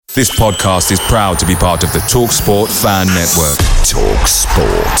This podcast is proud to be part of the TalkSport Fan Network.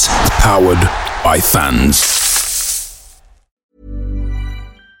 TalkSport. Powered by fans.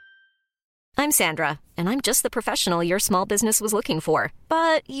 I'm Sandra, and I'm just the professional your small business was looking for.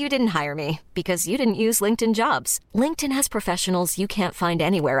 But you didn't hire me because you didn't use LinkedIn Jobs. LinkedIn has professionals you can't find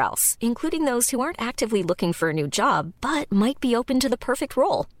anywhere else, including those who aren't actively looking for a new job, but might be open to the perfect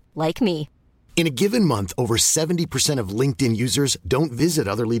role, like me. In a given month, over 70% of LinkedIn users don't visit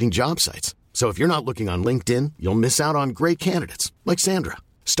other leading job sites. So if you're not looking on LinkedIn, you'll miss out on great candidates like Sandra.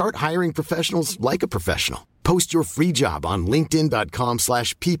 Start hiring professionals like a professional. Post your free job on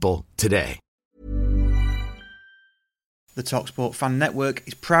linkedin.com/people today. The TalkSport Fan Network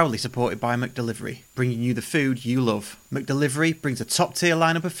is proudly supported by McDelivery, bringing you the food you love. McDelivery brings a top-tier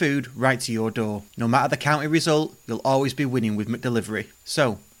lineup of food right to your door. No matter the county result, you'll always be winning with McDelivery.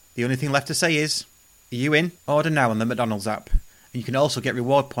 So, the only thing left to say is, are you in? Order now on the McDonald's app. And you can also get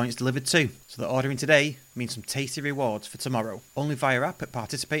reward points delivered too. So that ordering today means some tasty rewards for tomorrow. Only via app at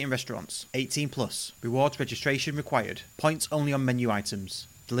participating restaurants. 18 plus. Rewards registration required. Points only on menu items.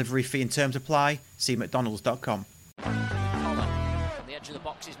 Delivery fee and terms apply. See mcdonalds.com. On the edge of the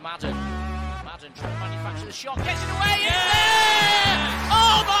box is Madden. Madden trying to manufacture the shot. Gets it away. It's there!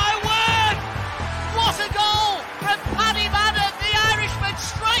 Oh my word! What a goal from Paddy Madden! Irishman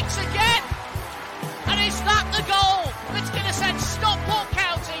strikes again, and is that the goal that's going to send Stockport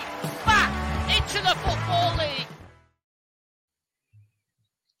County back into the Football League?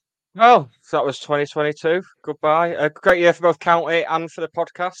 Well, so that was 2022. Goodbye. A great year for both County and for the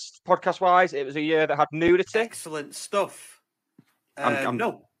podcast. Podcast-wise, it was a year that had nudity. Excellent stuff.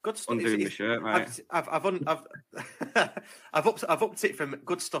 No, good stuff. Undoing the shirt, mate. I've upped it from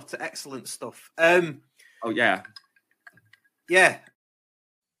good stuff to excellent stuff. Oh yeah. Yeah.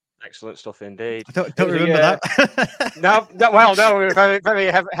 Excellent stuff indeed. I don't remember that. No, we were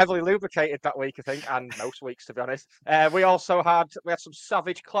very heavily lubricated that week, I think, and most weeks, to be honest. We had some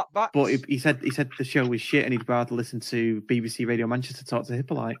savage clapbacks. But he said the show was shit, and he'd rather listen to BBC Radio Manchester talk to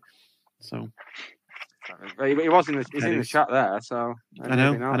Hippolyte. So he was in the chat there, so I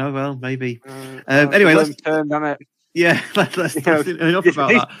know. Well, maybe. Anyway, let's turn on it. Yeah, let's enough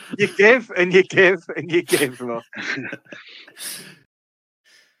about that. You give and you give and you give.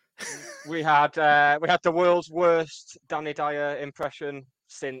 We had the world's worst Danny Dyer impression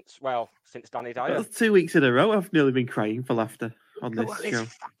since Danny Dyer. That's 2 weeks in a row. I've nearly been crying for laughter on this show.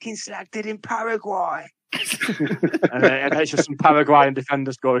 This fucking slag did in Paraguay. and it's just some Paraguayan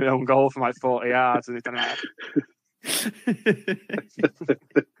defenders scoring their own goal from like 40 yards, and it's done it.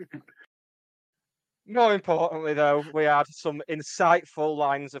 More importantly, though, we had some insightful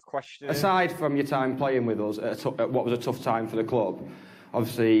lines of questioning. Aside from your time playing with us at what was a tough time for the club,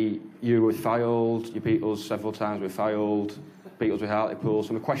 obviously you were filed, you beat us several times, we filed, beat us with Hartlepool.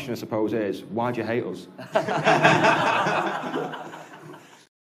 So my question, I suppose, is, why do you hate us?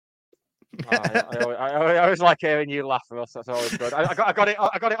 I always like hearing you laugh at us. That's always good. I got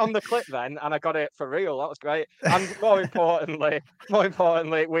it on the clip then, and I got it for real. That was great. And more importantly,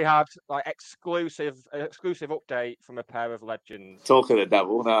 we had like exclusive update from a pair of legends. Talk of the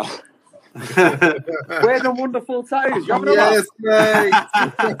devil now. We're the wonderful toes. Yes, mate.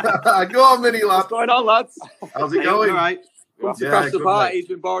 Go on, mini lad. What's going on, lads? How's it going? All right. Come to crash the party. He's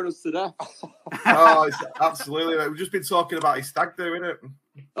been boring us to death. Oh, absolutely. Mate. We've just been talking about his stag do, innit?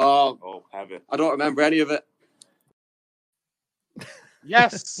 Oh, heavy. I don't remember any of it.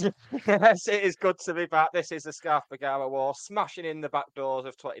 Yes, yes, it is good to be back. This is the Scarf Bagara War, smashing in the back doors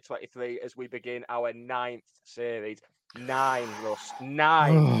of 2023 as we begin our 9th series. 9, Russ.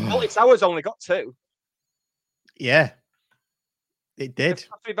 9. Well, it's ours only got 2. Yeah, it did. It's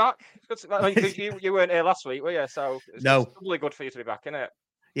good to be back. It's good to be back. You weren't here last week, were you? So it's probably good for you to be back, isn't it?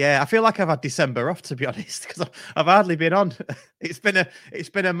 Yeah, I feel like I've had December off, to be honest, because I've hardly been on. It's been a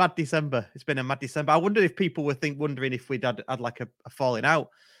mad December. I wondered if people were wondering if we'd had like a falling out.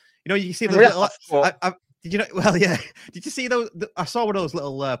 You know, you see those little. Did you know? Well, yeah. Did you see those? I saw one of those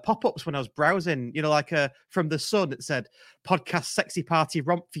little pop-ups when I was browsing. You know, like from the Sun that said "Podcast Sexy Party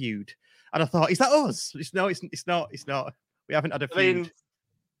Romp Feud," and I thought, is that us? It's not. We haven't had a feud. I mean,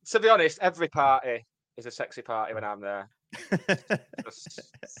 to be honest, every party is a sexy party when I'm there.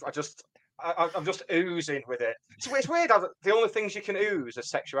 I'm just oozing with it. It's weird how the only things you can ooze are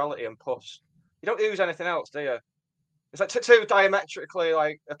sexuality and puss. You don't ooze anything else, do you? It's like two diametrically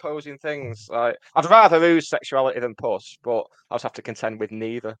like opposing things. Like I'd rather ooze sexuality than puss, but I'll just have to contend with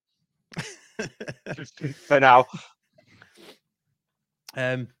neither for now.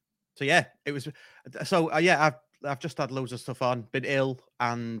 So yeah, it was. So yeah, I've just had loads of stuff on, been ill,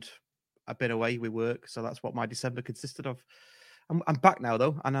 and I've been away with work. So that's what my December consisted of. I'm back now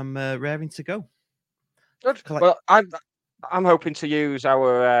though, and I'm raring to go. Good. Well, I'm hoping to use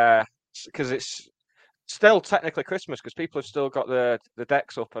our because it's still technically Christmas because people have still got the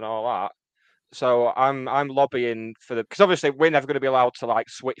decks up and all that. So I'm lobbying for because obviously we're never going to be allowed to like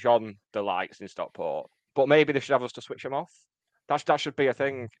switch on the lights in Stockport, but maybe they should have us to switch them off. That should be a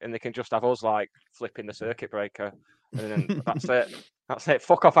thing, and they can just have us like flipping the circuit breaker, and then that's it. That's it.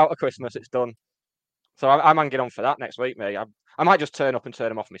 Fuck off out of Christmas. It's done. So I'm hanging on for that next week, mate. I might just turn up and turn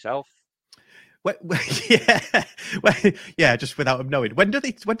them off myself. Yeah, just without them knowing. When did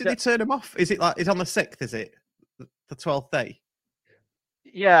they turn them off? Is it like it's on the 6th? Is it the 12th day?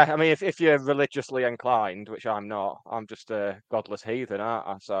 Yeah, I mean, if you're religiously inclined, which I'm not, I'm just a godless heathen, aren't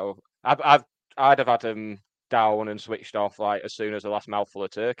I? So I'd have had them down and switched off like as soon as the last mouthful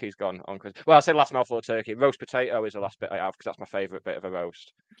of turkey's gone on Christmas. Well, I say last mouthful of turkey. Roast potato is the last bit I have because that's my favourite bit of a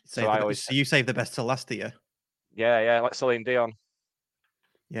roast. So you save the best till last, do you? Yeah, like Celine Dion.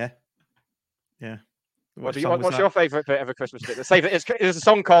 Yeah. What's your favourite bit of a Christmas dinner? There's a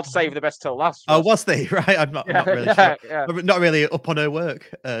song called "Save the Best Till Last." Oh, was they right? I'm not really sure. Yeah. I'm not really up on her work,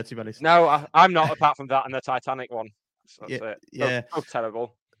 to be honest. No, I'm not. Apart from that and the Titanic one. That's it. Yeah, so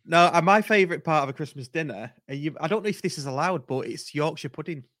terrible. No, my favourite part of a Christmas dinner. I don't know if this is allowed, but it's Yorkshire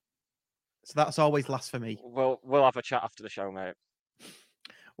pudding. So that's always last for me. We'll have a chat after the show, mate.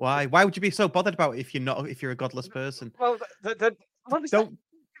 Why? Why would you be so bothered about it if you're a godless person? Well,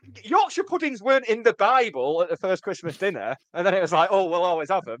 Yorkshire puddings weren't in the Bible at the first Christmas dinner, and then it was like, oh, we'll always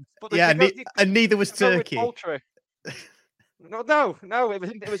have them. But and neither was turkey. No,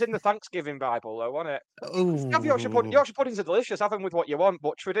 it was in the Thanksgiving Bible, though, wasn't it? Have Yorkshire puddings. Yorkshire puddings are delicious. Have them with what you want,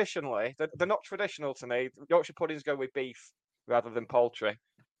 but traditionally, they're not traditional to me. Yorkshire puddings go with beef rather than poultry.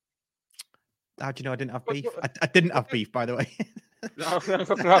 How do you know I didn't have beef? I didn't have beef, by the way. I'm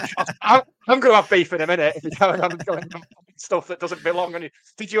going to have beef in a minute if you don't have stuff that doesn't belong on you.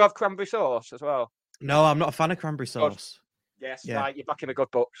 Did you have cranberry sauce as well? No, I'm not a fan of cranberry sauce. Yes, yeah. Right. You're back in the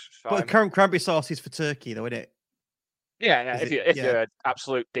good books. But cranberry sauce is for turkey, though, isn't it? Yeah. If you're an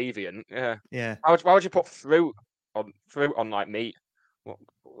absolute deviant, yeah. Why would you put fruit on like meat?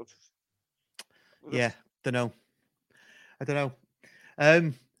 Yeah, I don't know.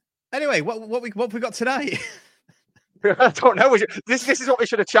 Anyway, what we got tonight? I don't know. This is what we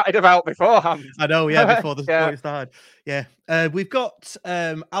should have chatted about beforehand. I know, yeah, before the story started. Yeah. We've got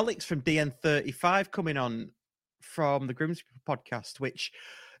Alex from DN35 coming on from the Grimsby podcast, which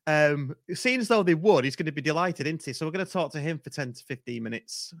seeing as though they would, he's going to be delighted, isn't he? So we're going to talk to him for 10 to 15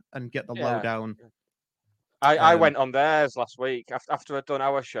 minutes and get the lowdown. I went on theirs last week after I'd done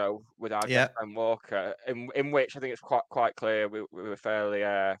our show with our guest Ben Walker, in which I think it's quite clear we were fairly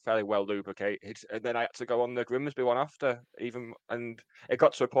well lubricated, and then I had to go on the Grimsby one after, and it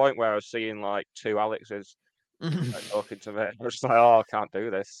got to a point where I was seeing like two Alexes talking to me. I was just like, oh, I can't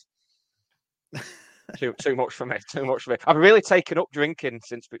do this. Too much for me. Too much for me. I've really taken up drinking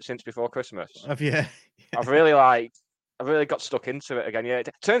since before Christmas. Have you? I've really got stuck into it again. Yeah, it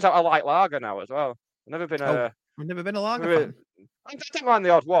turns out I like lager now as well. I've never been a lager fan. I don't mind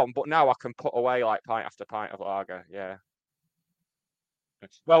the odd one, but now I can put away like pint after pint of lager. Yeah.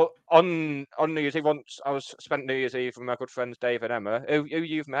 Well, on New Year's Eve, once I spent New Year's Eve with my good friends Dave and Emma, who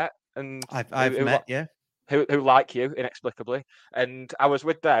you've met, and I've met, yeah. Who like you inexplicably, and I was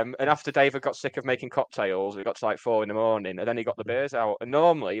with them. And after David got sick of making cocktails, it got to like 4 a.m, and then he got the beers out. And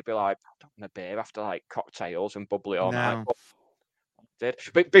normally you'd be like, I don't want a beer after like cocktails and bubbly all night.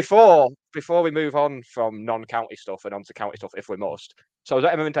 But before we move on from non-county stuff and onto county stuff, if we must. So I was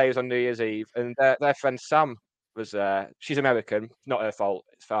at Emma and Dave's on New Year's Eve, and their friend Sam was there. She's American, not her fault.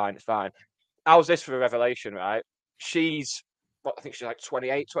 It's fine. How's this for a revelation, right? I think she's like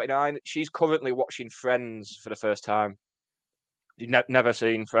 28, 29. She's currently watching Friends for the first time. You've never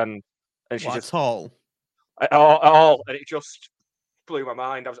seen Friends. And she's at all? At all. And it just blew my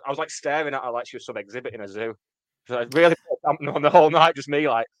mind. I was like staring at her like she was some exhibit in a zoo. So I really on the whole night, just me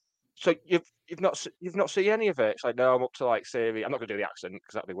like, so you've not seen any of it? It's like, no, I'm up to like series. I'm not gonna do the accent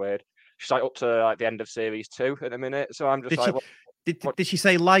because that'd be weird. She's like up to like the end of series 2 in a minute. So I'm just did she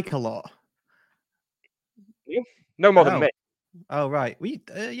say like a lot? No more than me. Oh right. Well,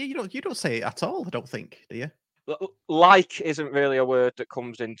 you don't say it at all. I don't think, do you? Like isn't really a word that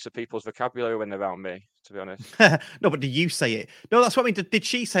comes into people's vocabulary when they're around me, to be honest. No, but do you say it? No, that's what I mean. Did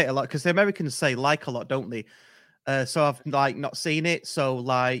she say it a lot? Because the Americans say like a lot, don't they? So I've like not seen it. So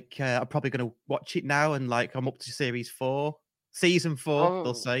like I'm probably going to watch it now, and like I'm up to season 4.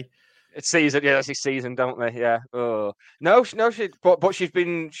 They'll say it's season. Yeah, that's season, don't they? Yeah. Oh no, but she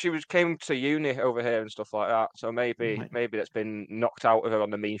came to uni over here and stuff like that. So maybe that's been knocked out of her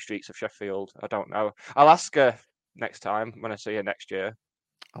on the mean streets of Sheffield. I don't know. I'll ask her next time when I see you next year.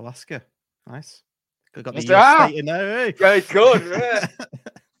 Alaska. Nice. Got the Yes, US state in there. Hey? Very good. Yeah.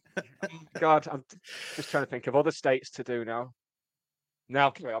 God, I'm just trying to think of other states to do now. Now,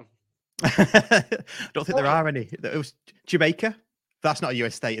 carry on. I don't think there are any. It was Jamaica. That's not a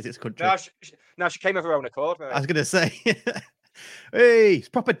US state, is it? It's a country. No, she came of her own accord. Mate. I was going to say, hey, it's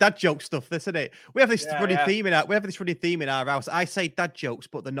proper dad joke stuff, this, isn't it? We have this running theme in our house. I say dad jokes,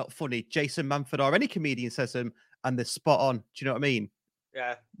 but they're not funny. Jason Manford or any comedian says them, and they're spot on. Do you know what I mean?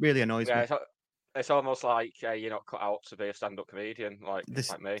 Yeah, really annoys me. It's almost like you're not cut out to be a stand-up comedian, like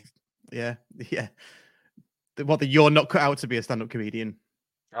me. Yeah. You're not cut out to be a stand-up comedian.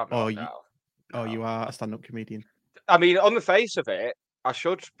 You are a stand-up comedian. I mean, on the face of it, I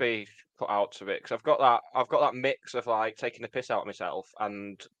should be put out to it because I've got that mix of like taking the piss out of myself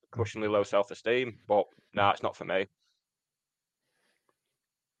and crushingly low self-esteem. But no, it's not for me.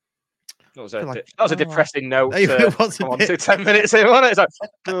 That was a depressing note. It was come on to 10 minutes in, wasn't it? It's like,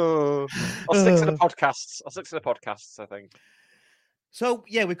 I'll stick to the podcasts. I think. So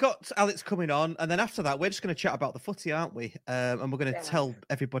yeah, we've got Alex coming on, and then after that, we're just going to chat about the footy, aren't we? And we're going to tell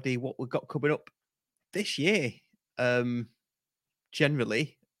everybody what we've got coming up this year.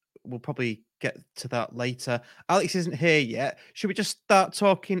 Generally, we'll probably get to that later. Alex isn't here yet. Should we just start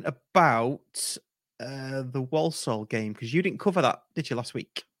talking about the Walsall game? Because you didn't cover that, did you, last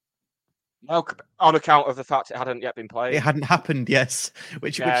week? No, on account of the fact it hadn't yet been played. It hadn't happened, yes.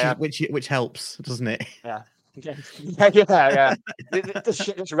 Which helps, doesn't it? Yeah. Yeah. The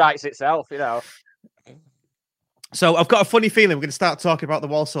shit just writes itself, you know. So I've got a funny feeling we're going to start talking about the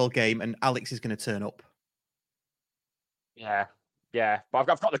Walsall game, and Alex is going to turn up. Yeah. But I've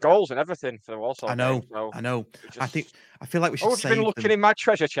got the goals and everything for the Walsall game. So I know. I feel like we should. You've been looking in my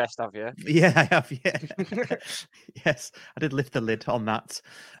treasure chest, have you? Yeah, I have. Yeah. Yes, I did lift the lid on that.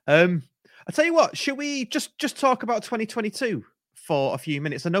 I tell you what, should we just talk about 2022 for a few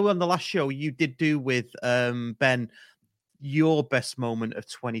minutes? I know on the last show you did do with Ben your best moment of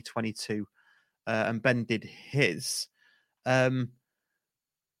 2022, and Ben did his.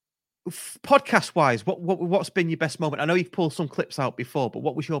 Podcast wise, what's been your best moment? I know you've pulled some clips out before, but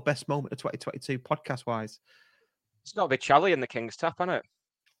what was your best moment of 2022 podcast wise? It's got to be Charlie in the King's Tap, isn't it?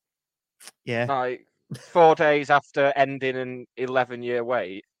 Yeah. Like 4 days after ending an 11-year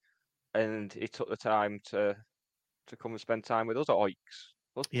wait, and he took the time to come and spend time with us oiks,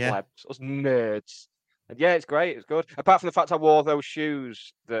 us plebs, us nerds. And yeah, it's great. It's good. Apart from the fact I wore those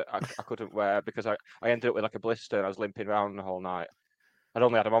shoes that I couldn't wear because I ended up with like a blister and I was limping around the whole night. I'd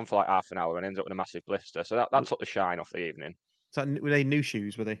only had them on for like half an hour and ended up with a massive blister. So that took the shine off the evening. So were they new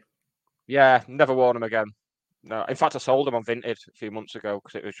shoes, were they? Yeah, never worn them again. No, in fact, I sold them on Vinted a few months ago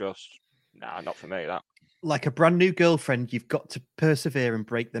because it was just, not for me, that. Like a brand new girlfriend, you've got to persevere and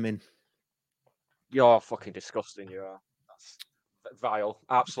break them in. You're fucking disgusting, you are. That's vile.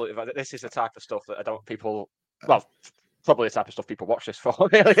 Absolutely vile. This is the type of stuff that probably the type of stuff people watch this for,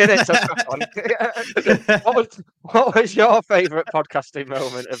 really, isn't it? What was your favourite podcasting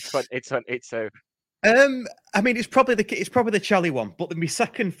moment of 2022? I mean, it's probably the Charlie one, but my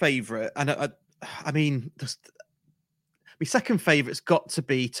second favourite, and my second favourite's got to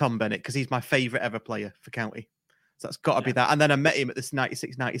be Tom Bennett because he's my favourite ever player for County. So that's got to be that. And then I met him at this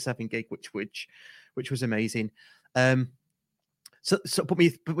 96-97 gig, which was amazing. But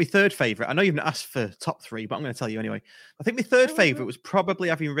my third favourite, I know you've not asked for top three, but I'm going to tell you anyway. I think my third favourite was probably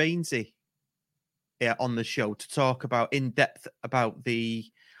having Rainsy on the show to talk about in depth about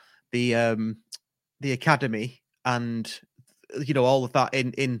the academy and all of that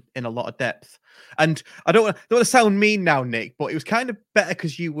in a lot of depth. And I don't want to sound mean now, Nick, but it was kind of better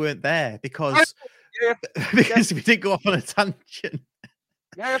because you weren't there because we didn't go off on a tangent.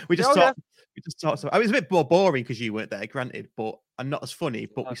 Yeah, we just talked. We just talked about. It was a bit more boring because you weren't there, granted, and not as funny.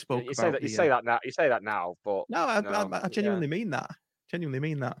 But we spoke about that. You say that now. You say that now, but no, I genuinely mean that. Genuinely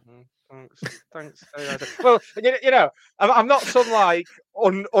mean that. Thanks. Well, I'm not some like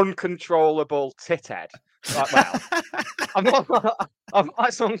uncontrollable tithead. I'm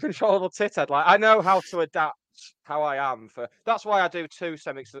like some uncontrollable tithead. Like I know how to adapt how I am. That's why I do two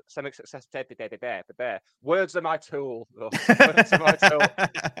semi-success. Words are my tool. Words are my tool.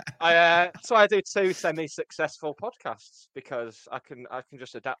 That's why I do two semi-successful podcasts because I can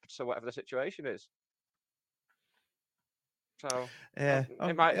just adapt to whatever the situation is. So yeah,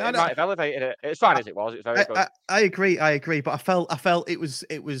 it might have elevated it. It's fine as it was. It's very good. I agree. But I felt it was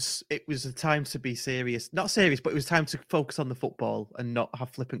a time to be serious. Not serious, but it was time to focus on the football and not have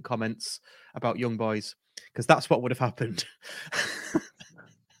flippant comments about young boys because that's what would have happened.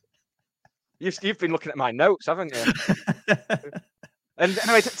 You've been looking at my notes, haven't you? And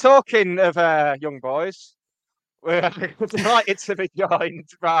anyway, talking of young boys, We're delighted to be joined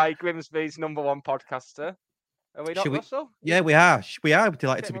by Grimsby's #1 podcaster. Are we not, Russell? Yeah, we are. We are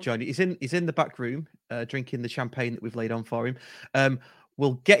delighted to be joined. He's in the back room, drinking the champagne that we've laid on for him.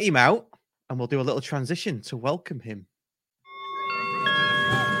 We'll get him out, and we'll do a little transition to welcome him.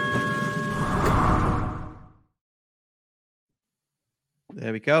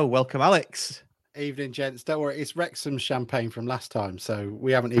 There we go. Welcome, Alex. Evening, gents. Don't worry, it's Wrexham champagne from last time, so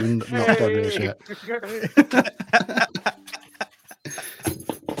we haven't even knocked on yours yet.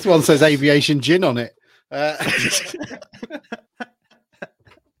 This one says aviation gin on it.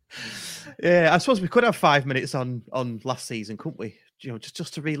 Yeah, I suppose we could have 5 minutes on last season, couldn't we? You know,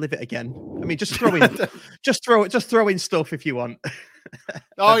 just to relive it again. I mean, just throw in stuff if you want.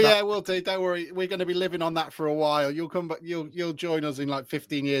 Oh yeah, we'll do. Don't worry, we're going to be living on that for a while. You'll come back. You'll join us in like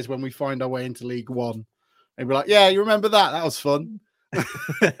 15 years when we find our way into League One, and be like, yeah, you remember that? That was fun.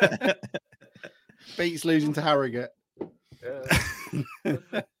 Beats losing to Harrogate.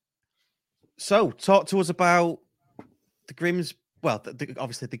 So, talk to us about the Grims. Well,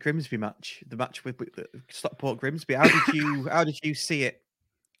 obviously the Grimsby match, the match with Stockport Grimsby. How did you see it?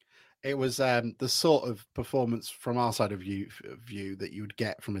 It was the sort of performance from our side of view that you would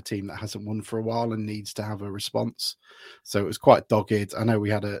get from a team that hasn't won for a while and needs to have a response. So it was quite dogged. I know we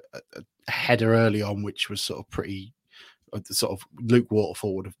had a header early on, which was sort of pretty. Sort of Luke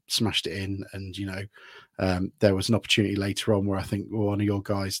Waterfall would have smashed it in, and there was an opportunity later on where I think one of your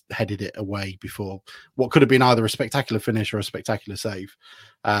guys headed it away before what could have been either a spectacular finish or a spectacular save,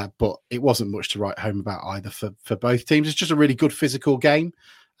 but it wasn't much to write home about either for both teams. It's just a really good physical game.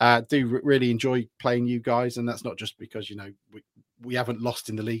 Do really enjoy playing you guys, and that's not just because we haven't lost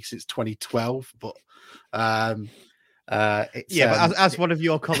in the league since 2012, but but as one of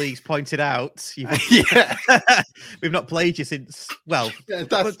your colleagues pointed out, we've not played you since. Well,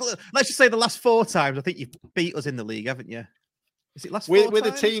 let's just say the last 4 times. I think you've beat us in the league, haven't you? Is it last 4 times? With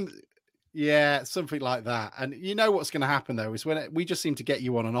a team? Yeah, something like that. And you know what's going to happen though is when we just seem to get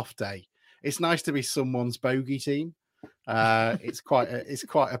you on an off day. It's nice to be someone's bogey team. It's quite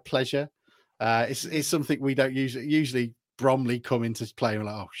a pleasure. It's something we don't usually. Bromley come into play and we're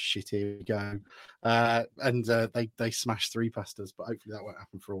like, oh shit, here we go. And they smashed 3 past us, but hopefully that won't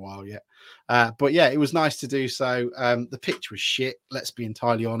happen for a while yet. But yeah, it was nice to do so. The pitch was shit, let's be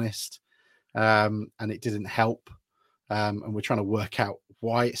entirely honest. And it didn't help. And we're trying to work out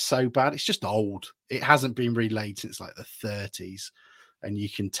why it's so bad. It's just old. It hasn't been relayed since like the 30s, and you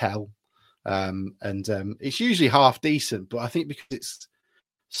can tell. And it's usually half decent, but I think because it's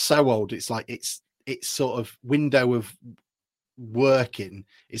so old, it's like its sort of window of working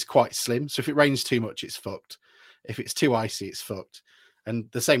is quite slim. So if it rains too much, it's fucked. If it's too icy, it's fucked. And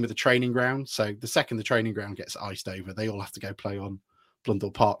the same with the training ground. So the second the training ground gets iced over, they all have to go play on Blundell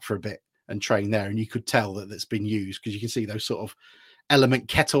Park for a bit and train there. And you could tell that that's been used because you can see those sort of element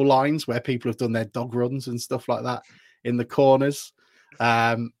kettle lines where people have done their dog runs and stuff like that in the corners.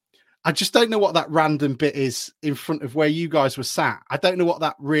 I just don't know what that random bit is in front of where you guys were sat. I don't know what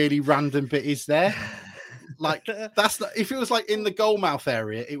that really random bit is there. Like if it was like in the goalmouth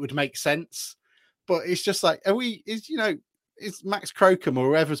area, it would make sense. But it's just like, is Max Crocombe or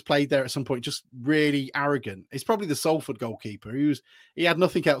whoever's played there at some point just really arrogant? It's probably the Salford goalkeeper. He had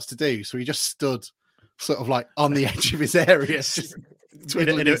nothing else to do, so he just stood sort of like on the edge of his area, just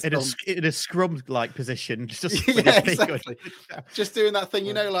in a scrum-like position. Exactly. Just doing that thing,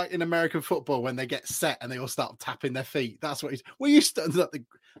 like in American football when they get set and they all start tapping their feet. That's what he's. We used to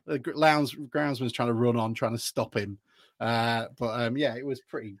the groundsman's trying to run on, trying to stop him. It was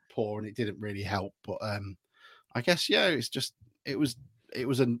pretty poor and it didn't really help. But I guess it was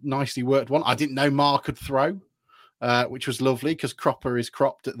a nicely worked one. I didn't know Mark could throw, which was lovely because Cropper is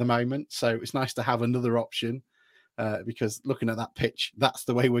cropped at the moment, so it's nice to have another option. Because looking at that pitch, that's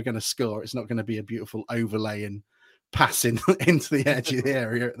the way we're going to score. It's not going to be a beautiful overlay and passing into the edge of the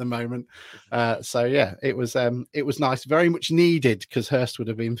area at the moment. It was nice, very much needed because Hurst would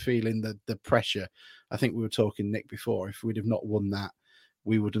have been feeling the pressure. I think we were talking, Nick, before. If we'd have not won that,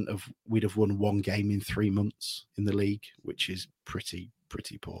 we'd have won 1 game in 3 months in the league, which is pretty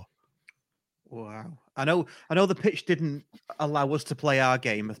poor. Wow. I know the pitch didn't allow us to play our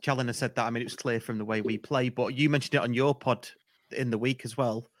game. Challoner said that. I mean, it was clear from the way we play, but you mentioned it on your pod in the week as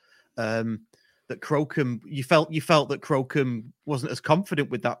well. That Crocombe, you felt that Crocombe wasn't as confident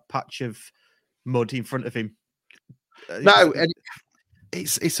with that patch of mud in front of him. No, and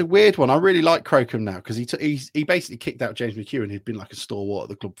it's a weird one. I really like Crocombe now because he basically kicked out James McEwen, who'd been like a stalwart at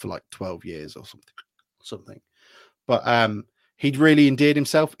the club for like 12 years or something. But he'd really endeared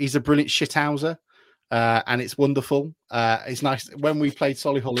himself. He's a brilliant shithouser, and it's wonderful. It's nice when we played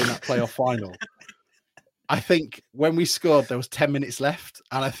Solihull in that playoff final. I think when we scored, there was 10 minutes left,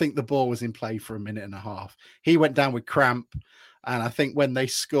 and I think the ball was in play for a minute and a half. He went down with cramp, and I think when we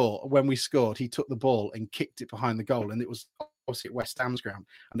scored, he took the ball and kicked it behind the goal, and it was obviously at West Ham's ground,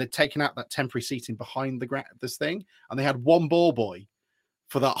 and they'd taken out that temporary seating behind this thing, and they had one ball boy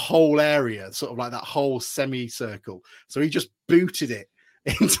for that whole area, sort of like that whole semicircle. So he just booted it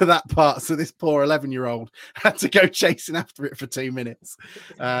into that part. So this poor 11-year-old had to go chasing after it for 2 minutes.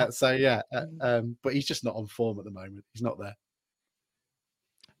 But he's just not on form at the moment. He's not there.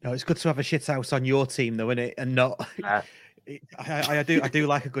 No, it's good to have a shit house on your team, though, isn't it? And not. I do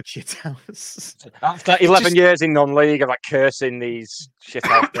like a good shit house. After 11 years in non-league, of like cursing these shit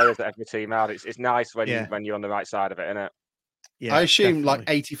house players that every team out, it's nice when you're on the right side of it, isn't it? Yeah, I assume like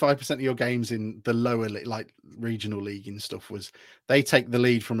 85% of your games in the lower, like regional league and stuff, was they take the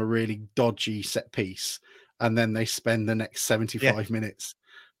lead from a really dodgy set piece, and then they spend the next 75 minutes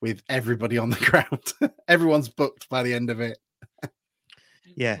with everybody on the ground. Everyone's booked by the end of it.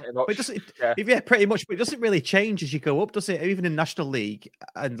 Yeah, but it doesn't. Pretty much. But it doesn't really change as you go up, does it? Even in National League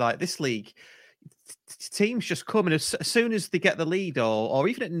and like this league, teams just come, and as soon as they get the lead, or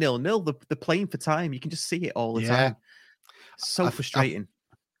even at 0-0, they're playing for time. You can just see it all the time. So frustrating.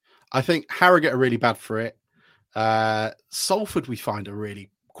 I think Harrogate are really bad for it. Salford, we find, are really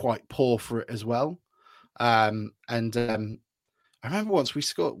quite poor for it as well. I remember once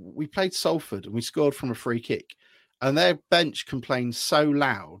we played Salford and we scored from a free kick, and their bench complained so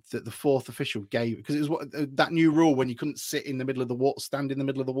loud that the fourth official gave, because it was that new rule when you couldn't sit in the middle of the wall, stand in the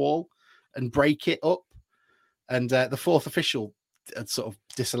middle of the wall and break it up. And the fourth official had sort of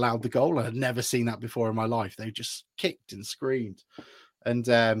disallowed the goal. I had never seen that before in my life. They just kicked and screamed. And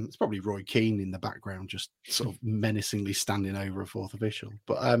it's probably Roy Keane in the background, just sort of menacingly standing over a fourth official.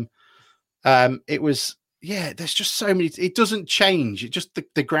 But it was, there's just so many. It doesn't change. It just,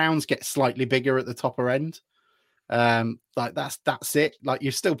 the grounds get slightly bigger at the topper end. Like that's it. Like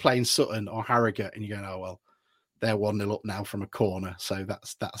you're still playing Sutton or Harrogate and you're going, oh, well, they're 1-0 up now from a corner. So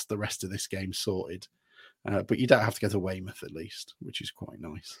that's the rest of this game sorted. But you don't have to go to Weymouth at least, which is quite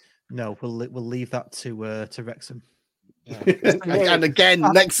nice. No, we'll leave that to Wrexham. Yeah. And again,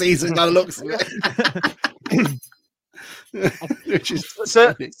 next season, by the looks of it. Which is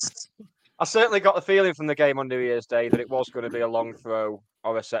I certainly got the feeling from the game on New Year's Day that it was going to be a long throw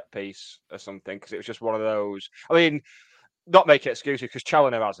or a set piece or something, because it was just one of those. I mean, not making excuses, because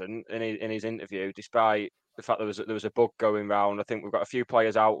Challoner hasn't in his interview, despite the fact there was a bug going round. I think we've got a few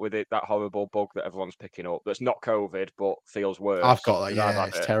players out with it, that horrible bug that everyone's picking up. That's not COVID, but feels worse. I've got that. Yeah,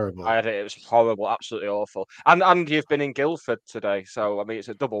 it's terrible. I had it. It was horrible, absolutely awful. And you've been in Guildford today, so I mean, it's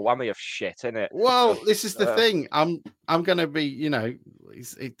a double whammy of shit, isn't it? Well, this is the thing. I'm going to be,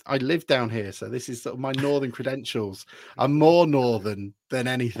 I live down here, so this is sort of my northern credentials. I'm more northern than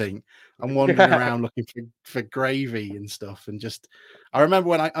anything. I'm wandering around looking for gravy and stuff, and just. I remember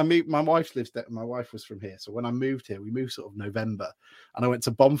when I moved. My wife lives there. My wife was from here, so when I moved here, we moved sort of November, and I went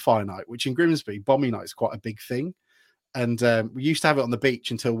to Bonfire Night, which in Grimsby, Bombing Night is quite a big thing. And we used to have it on the beach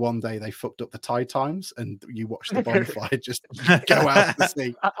until one day they fucked up the tide times, and you watch the bonfire just go out to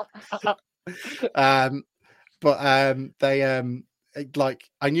sea. They like,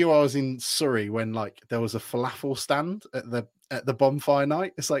 I knew I was in Surrey when like there was a falafel stand at the bonfire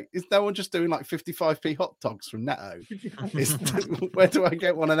night. It's like, is no one just doing like 55p hot dogs from Netto? Where do I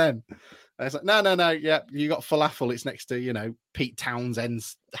get one of them? And it's like, no. Yeah, you got falafel. It's next to, Pete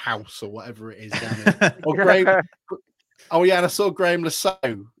Townsend's house or whatever it is down there. Or Graham. Oh yeah, and I saw Graham Lasso.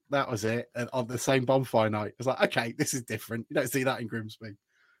 That was it. And on the same bonfire night, I was like, okay, this is different. You don't see that in Grimsby.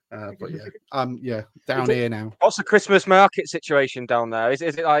 But down here now. What's the Christmas market situation down there? Is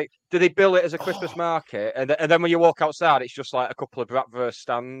it like, do they bill it as a Christmas market, and then when you walk outside, it's just like a couple of bratwurst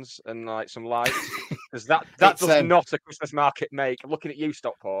stands and like some lights? Because that does not a Christmas market make. I'm looking at you,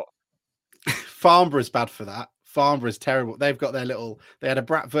 Stockport. Farnborough's bad for that. Farnborough's terrible. They've got they had a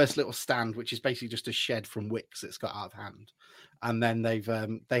bratwurst little stand, which is basically just a shed from Wickes that's got out of hand. And then they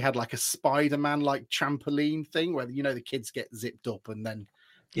had like a Spider-Man like trampoline thing where the kids get zipped up and then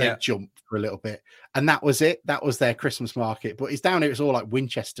they jump for a little bit, and that was it. That was their Christmas market. But it's down here. It's all like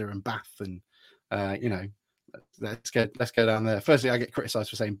Winchester and Bath, and let's go down there. Firstly, I get criticised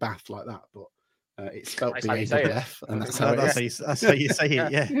for saying Bath like that, but it's spelled B-A-F, and that's how you say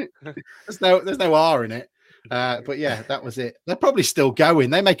it. Yeah, there's no R in it. But yeah, that was it. They're probably still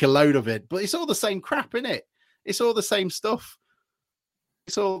going. They make a load of it, but it's all the same crap, isn't it? It's all the same stuff.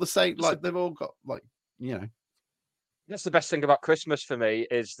 It's all the same. Like they've all got That's the best thing about Christmas for me,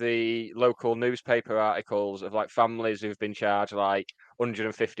 is the local newspaper articles of like families who've been charged like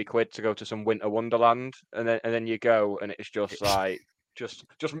 150 quid to go to some winter wonderland, and then you go and it's just like Just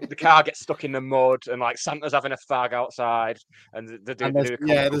the car gets stuck in the mud, and like Santa's having a fag outside, and they do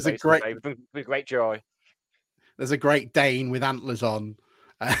there's a great with great joy. There's a Great Dane with antlers on.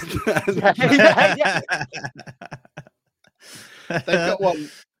 Yeah. They've got one.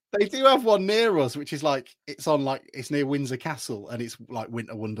 They do have one near us, which is like it's near Windsor Castle, and it's like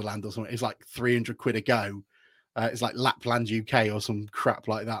Winter Wonderland or something. It's like 300 quid a go. It's like Lapland UK or some crap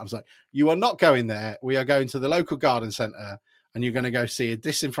like that. I was like, you are not going there. We are going to the local garden centre, and you're going to go see a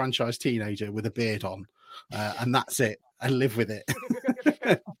disenfranchised teenager with a beard on, and that's it, and live with it.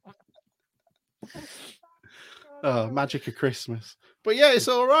 Oh, magic of Christmas. But yeah, it's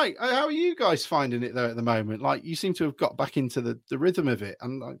all right. How are you guys finding it though at the moment? Like, you seem to have got back into the rhythm of it.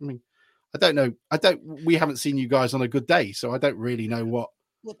 And I mean, I don't know. We haven't seen you guys on a good day, so I don't really know what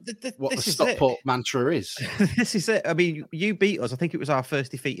the Stockport mantra is. This is it. I mean, you beat us. I think it was our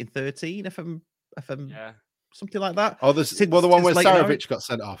first defeat in 13, if I'm something like that. Oh, the one where Sarovic got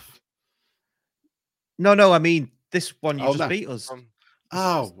sent off. No. I mean, this one you just beat us.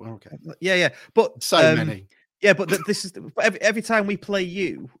 Oh, okay. Yeah. But so many. Yeah, but this is every time we play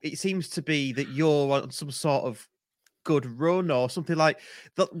you, it seems to be that you're on some sort of good run or something like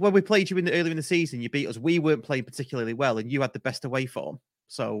that. When we played you earlier in the season, you beat us. We weren't playing particularly well, and you had the best away form.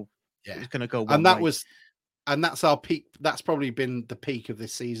 So yeah, it's going to go. And that's our peak. That's probably been the peak of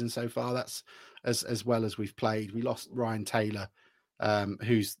this season so far. That's as well as we've played. We lost Ryan Taylor,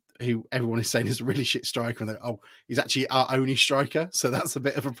 who everyone is saying is a really shit striker, and he's actually our only striker, so that's a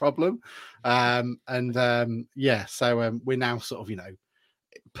bit of a problem. So we're now sort of,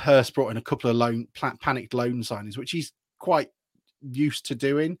 Perse brought in a couple of panicked loan signings, which he's quite used to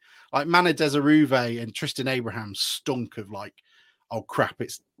doing. Like Mana Desaruve and Tristan Abraham stunk of like, oh crap,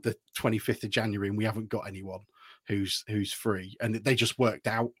 it's the 25th of January and we haven't got anyone who's free, and they just worked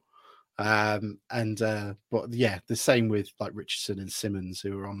out. But yeah, the same with like Richardson and Simmons,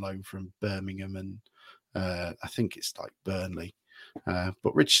 who are on loan from Birmingham and I think it's like Burnley.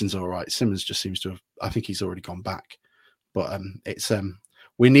 But Richardson's all right. Simmons just seems to have, I think he's already gone back. But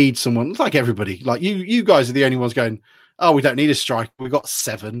we need someone like everybody. Like you guys are the only ones going, oh, we don't need a striker. We've got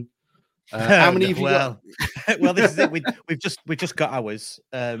 7. How many have you got? Well, this is it. We've just got ours.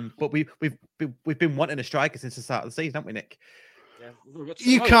 But we've been wanting a striker since the start of the season, haven't we, Nick? Yeah.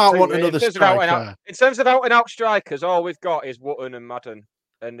 You can't want another striker. In terms of out and out strikers, all we've got is Wootton and Madden.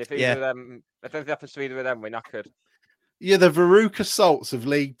 And if either of them, if anything happens to either of them, we're knackered. You're the Veruca Salts of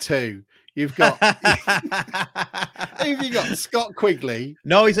League 2. You've got who've you got? Scott Quigley.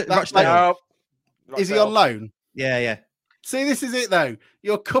 No, he's at Rochdale. Is he on loan? Yeah. See, this is it though.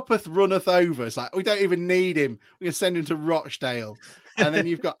 Your cuppeth runneth over. It's like we don't even need him. We can send him to Rochdale. And then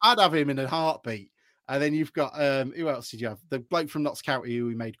you've got I'd have him in a heartbeat. And then you've got who else did you have? The bloke from Notts County who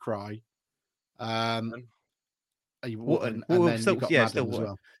we made cry. Wootton. And then you've got Madden as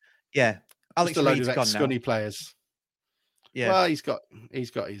well. Yeah. Alex Reed's gone now. Scunny players. Yeah. Well, he's got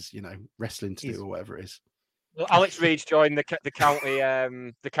his wrestling to do or whatever it is. Well, Alex Reed's joined the county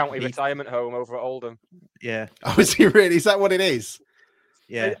retirement home over at Oldham. Yeah. Oh, is he really? Is that what it is?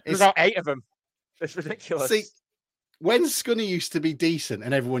 Yeah. There's about 8 of them. It's ridiculous. See, when Scunny used to be decent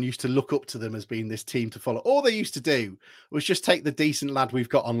and everyone used to look up to them as being this team to follow, all they used to do was just take the decent lad we've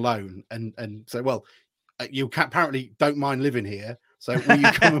got on loan and say, well, you apparently don't mind living here, so will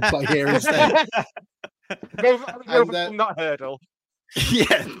you come and play here instead? Not hurdle.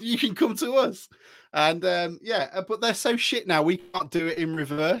 Yeah, you can come to us. And but they're so shit now, we can't do it in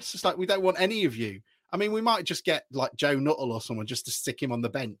reverse. It's like we don't want any of you. I mean, we might just get like Joe Nuttall or someone just to stick him on the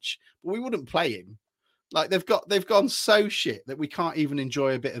bench, but we wouldn't play him. Like they've gone so shit that we can't even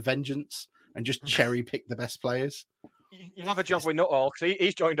enjoy a bit of vengeance and just cherry pick the best players. You'll have a job with Nuttall because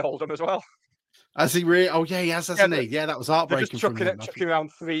he's joined Oldham as well. Has he really? Oh yeah, he has, hasn't he? Yeah, that was heartbreaking. They're just chucking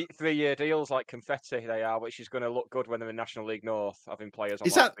around three-year deals like confetti. They are, which is going to look good when they're in National League North, having players on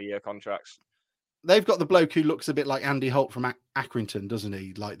 3-year contracts. They've got the bloke who looks a bit like Andy Holt from Accrington, doesn't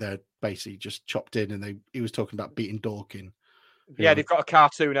he? Like they're basically just chopped in, and he was talking about beating Dorking. Yeah, they've got a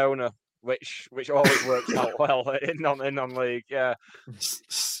cartoon owner, which always works out well in non-league. Yeah.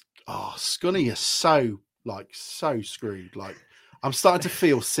 Oh, Scunny is so screwed. Like I'm starting to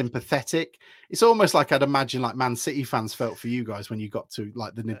feel sympathetic. It's almost like I'd imagine like Man City fans felt for you guys when you got to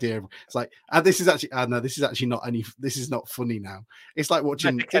like the nadir. It's like this is actually not funny now. It's like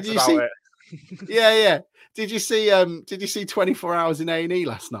watching. Did you see? Yeah. Did you see 24 Hours in A&E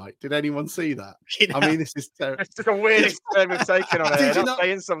last night? Did anyone see that? I mean, this is terrible. It's just a weird experiment taken on it. Not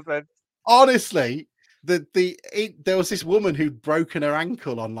saying something. Honestly, there was this woman who'd broken her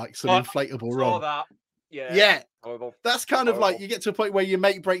ankle on like some inflatable run. That. Yeah. Horrible. That's kind of like you get to a point where your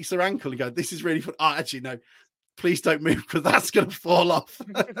mate breaks their ankle and go, "This is really fun." Oh, actually, no. please don't move because that's going to fall off.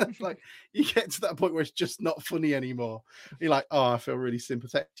 Like you get to that point where it's just not funny anymore. You're like, oh, I feel really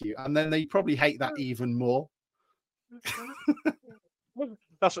sympathetic to you. And then they probably hate that even more.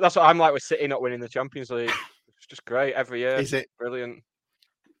 That's what I'm like with City not winning the Champions League. It's just great every year. Is it brilliant?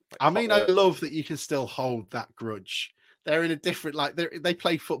 I mean, I love that you can still hold that grudge. They're in a different, like they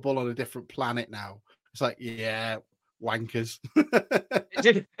play football on a different planet now. It's like, yeah, wankers.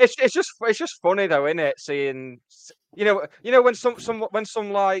 It's just funny though, isn't it? Seeing, you know when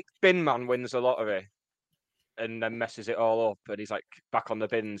some like bin man wins the lottery and then messes it all up, and he's like back on the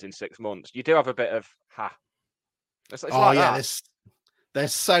bins in 6 months. You do have a bit of It's like yeah, that.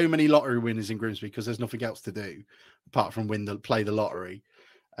 there's so many lottery winners in Grimsby because there's nothing else to do apart from play the lottery.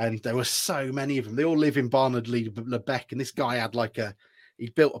 And there were so many of them. They all live in Barnard-le-Bec, and this guy had he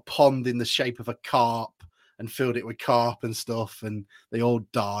built a pond in the shape of a carp and filled it with carp and stuff, and they all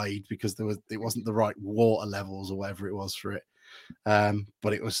died because it wasn't the right water levels or whatever it was for it.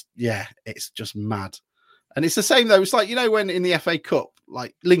 But it was, it's just mad. And it's the same though. It's like, when in the FA Cup,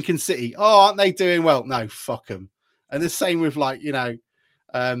 like Lincoln City, aren't they doing well? No, fuck them. And the same with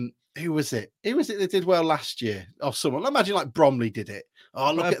who was it? Who was it that did well last year? Oh, someone. Imagine like Bromley did it.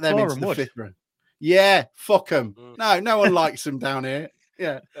 Oh, look at them into the fifth run. Yeah, fuck them. No one likes them down here.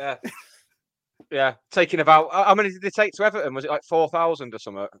 Yeah. Yeah. Taking about, how many did they take to Everton? Was it like 4,000 or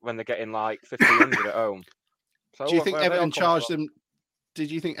something when they're getting like 1,500 at home? So do you think Everton charged them? Did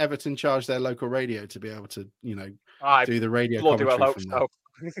you think Everton charged their local radio to be able to, do the radio commentary from there?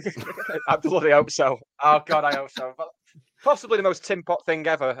 I bloody hope so. Oh, God, I hope so. But possibly the most tin pot thing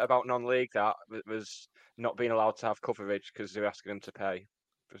ever about non-league that was not being allowed to have coverage because they're asking them to pay.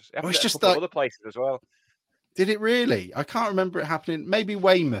 It's just other places as well. Did it really? I can't remember it happening. Maybe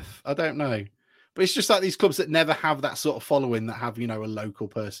Weymouth. I don't know. But it's just like these clubs that never have that sort of following that have, a local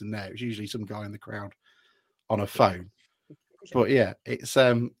person there. It's usually some guy in the crowd on a phone. But yeah, it's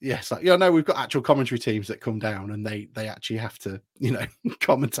it's like, no, we've got actual commentary teams that come down and they actually have to,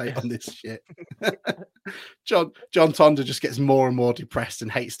 commentate on this shit. John Tonda just gets more and more depressed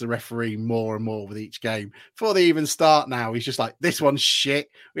and hates the referee more and more with each game. Before they even start now, he's just like, this one's shit.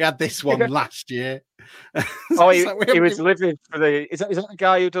 We had this one last year. He was living for the. Is that the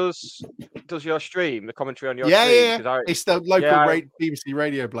guy who does your stream, the commentary on your stream? Yeah. It's the local BBC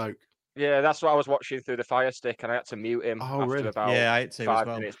radio bloke. Yeah, that's what I was watching through the Fire Stick, and I had to mute him after about I had to 5 as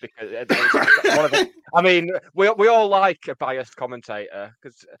well. minutes because one of the, I mean, we all like a biased commentator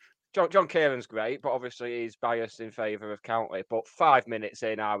because John Kieran's great, but obviously he's biased in favour of County. But 5 minutes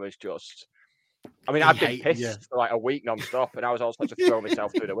in, I was just. I mean, I've been pissed for like a week non-stop, and I was also to throw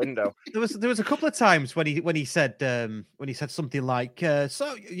myself through the window. There was a couple of times when he said something like,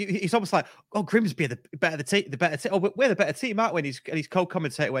 so he's almost like, oh, Grimsby are the better team. Oh, we're the better team, aren't we? And his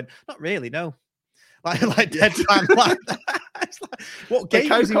co-commentator went, not really, no. Like dead time like that. It's like, what game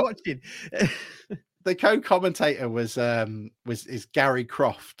was he watching? The co-commentator was Gary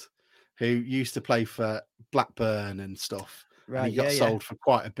Croft, who used to play for Blackburn and stuff. Right, and he got sold for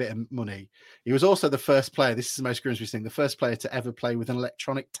quite a bit of money. He was also the first player. This is the most Grimsby thing. The first player to ever play with an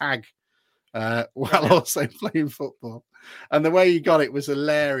electronic tag while also playing football. And the way he got it was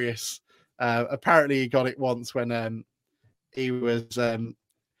hilarious. Apparently, he got it once when he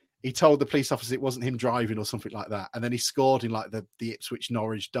told the police officer it wasn't him driving or something like that, and then he scored in like the Ipswich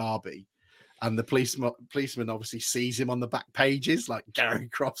Norwich derby. And the policeman obviously sees him on the back pages, like Gary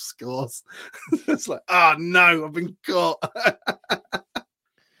Croft scores. It's like, oh no, I've been caught.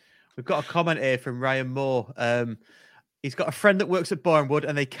 We've got a comment here from Ryan Moore. He's got a friend that works at Bournemouth,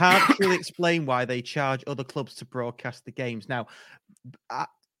 and they can't really explain why they charge other clubs to broadcast the games. Now, I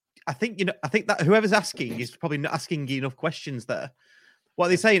think that whoever's asking is probably not asking enough questions there. What are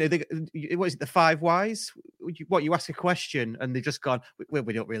they saying? What is it? The 5 whys? You ask a question and they've just gone,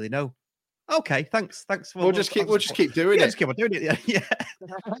 we don't really know. Okay, thanks. We'll just keep doing it. Just keep on doing it. Yeah.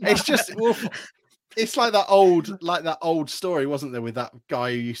 It's just it's like that old story, wasn't there, with that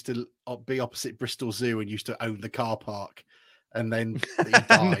guy who used to be opposite Bristol Zoo and used to own the car park, and then he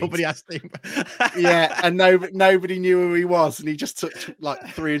died. Nobody asked him. And nobody knew who he was, and he just took like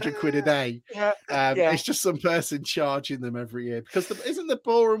 300 quid a day. It's just some person charging them every year because isn't the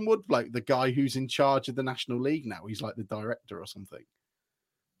Boreham Wood bloke the guy who's in charge of the National League now? He's like the director or something.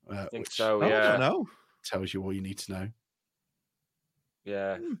 I think so. I don't know. Tells you all you need to know.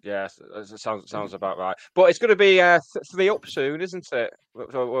 Yeah. It sounds about right. But it's going to be 3 up soon, isn't it?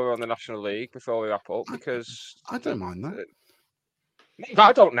 We're on the National League before we wrap up because I don't mind that.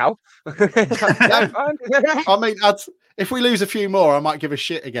 I don't know. I mean, if we lose a few more, I might give a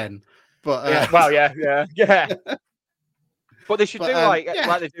shit again. But yeah. But they should do like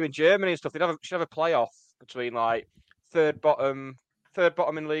they do in Germany and stuff. They should have a playoff between like third bottom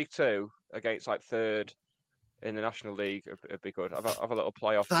in League Two against like third in the National League. It'd be good. Have a little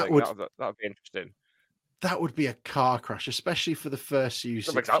playoff thing. That'd be interesting. That would be a car crash, especially for the first few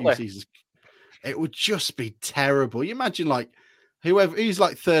Exactly. seasons. It would just be terrible. You imagine like who's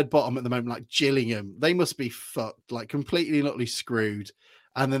like third bottom at the moment, like Gillingham, they must be fucked, like completely and utterly screwed.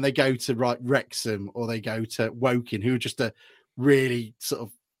 And then they go to Wrexham or they go to Woking, who are just a really sort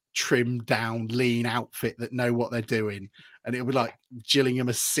of trimmed down, lean outfit that know what they're doing. And it'll be like Gillingham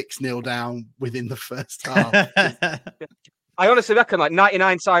are 6-0 down within the first half. I honestly reckon like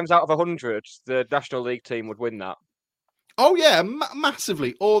 99 times out of 100, the National League team would win that. Oh yeah,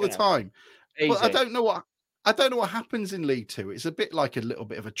 massively all the time. Easy. But I don't know what happens in League Two. It's a bit like a little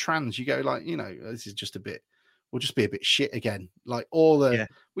bit of a trans. You go like, this is just a bit. We'll just be a bit shit again. Like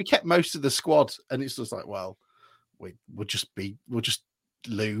we kept most of the squad, and it's just like, well, we'll just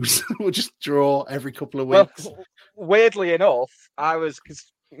lose. We'll just draw every couple of weeks. Well, weirdly enough,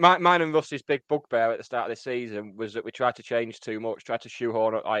 because mine and Russ's big bugbear at the start of this season was that we tried to change too much, tried to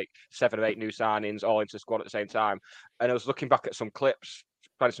shoehorn like 7 or 8 new signings all into the squad at the same time. And I was looking back at some clips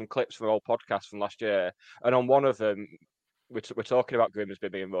from old podcasts from last year, and on one of them, we're talking about Grimsby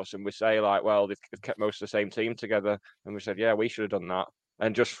being Russ, and we say like, well, they've kept most of the same team together, and we said, yeah, we should have done that,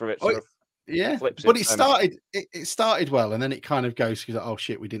 and just for it sort of. Yeah, but it started well, and then it kind of goes because oh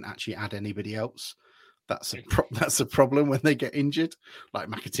shit, we didn't actually add anybody else. That's a problem when they get injured, like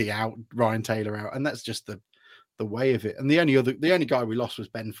McAtee out, Ryan Taylor out, and that's just the way of it. And the only guy we lost was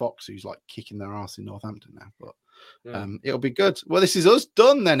Ben Fox, who's like kicking their ass in Northampton now. But it'll be good. Well, this is us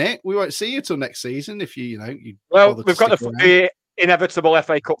done then. We won't see you till next season if you. Well, we've got the inevitable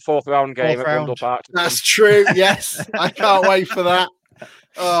FA Cup fourth round game at Rundle Park. That's true. Yes, I can't wait for that.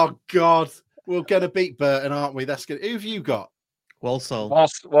 Oh God, we're going to beat Burton, aren't we? That's good. Who have you got? Walsall at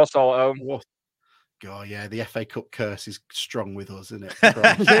home. God, yeah, the FA Cup curse is strong with us, isn't it?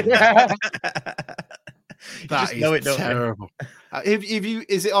 That is terrible.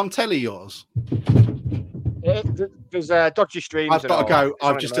 Is it on telly yours? There's dodgy streams. I've got to go.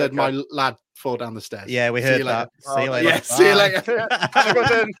 I've just heard my lad fall down the stairs. Yeah, we heard that. See you later. Yeah, see you later. Have a good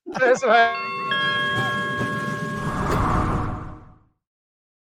one.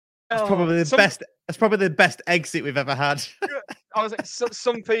 That's probably the best. That's probably the best exit we've ever had. I was like,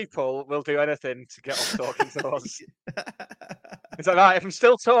 some people will do anything to get off talking to us. It's like, right, if I'm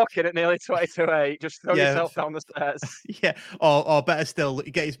still talking at nearly 20-8, just throw yourself down the stairs. Yeah, or better still,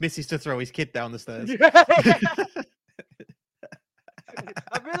 get his missus to throw his kid down the stairs. I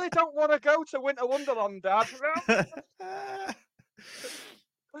really don't want to go to Winter Wonderland, Dad.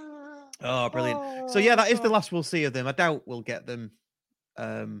 Oh, brilliant! So yeah, that is the last we'll see of them. I doubt we'll get them.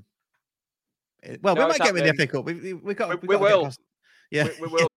 Well, we might get them in the FA Cup. We will. Yeah, we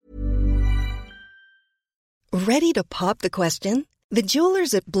will. Ready to pop the question? The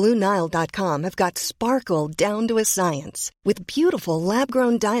jewelers at BlueNile.com have got sparkle down to a science with beautiful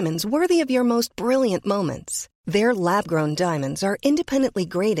lab-grown diamonds worthy of your most brilliant moments. Their lab-grown diamonds are independently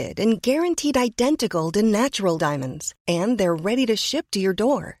graded and guaranteed identical to natural diamonds, and they're ready to ship to your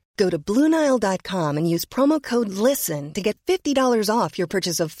door. Go to BlueNile.com and use promo code LISTEN to get $50 off your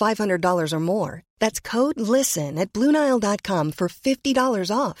purchase of $500 or more. That's code LISTEN at BlueNile.com for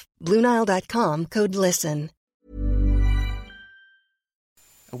 $50 off. BlueNile.com, code LISTEN.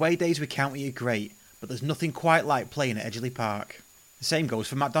 Away days with County are great, but there's nothing quite like playing at Edgeley Park. The same goes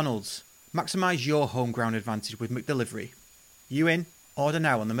for McDonald's. Maximise your home ground advantage with McDelivery. You in? Order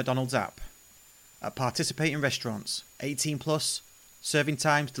now on the McDonald's app. At participating restaurants, 18 plus, serving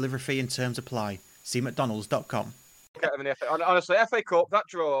times, delivery fee and terms apply. See mcdonalds.com. Honestly, FA Cup, that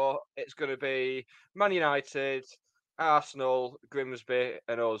draw, it's going to be Man United, Arsenal, Grimsby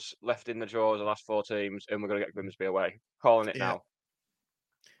and us left in the draw as the last 4 teams, and we're going to get Grimsby away. Calling it now.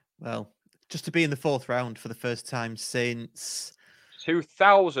 Well, just to be in the 4th round for the first time since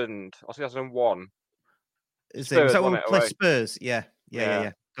 2000 or 2001. Was that when we played Spurs? Yeah.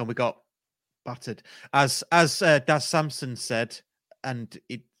 And we got battered. As Daz Sampson said, and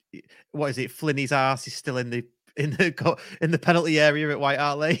what is it? Flinny's arse is still in the penalty area at White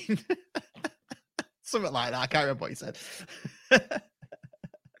Hart Lane. Something like that. I can't remember what he said.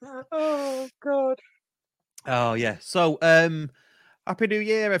 Oh God. Oh yeah. So Happy New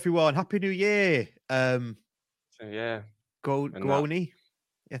Year, everyone. Happy New Year. Yeah. Gowney.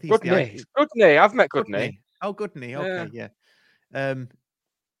 Goodney. I've met Goodney. Oh, Goodney. Okay, yeah.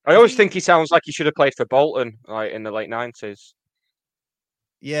 I always think he sounds like he should have played for Bolton, like in the late 90s.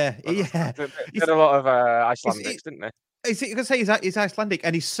 Yeah. He had a lot of Icelandics, didn't he? You can say he's Icelandic,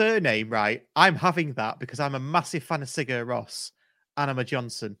 and his surname, right? I'm having that because I'm a massive fan of Sigur Rós and I'm a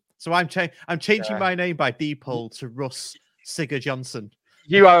Johnson. So I'm changing my name by default to Russ Sigger Johnson.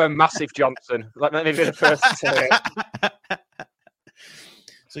 You are a massive Johnson. Let me be the first to say it.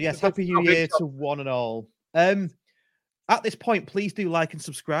 So yes, happy New Year to one and all. At this point, please do like and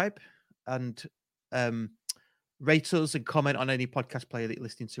subscribe, and rate us and comment on any podcast player that you're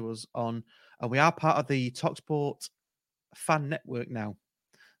listening to us on. And we are part of the TalkSport fan network now.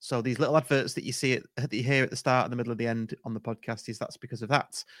 So these little adverts that you see that you hear at the start, and the middle, of the end on the podcast that's because of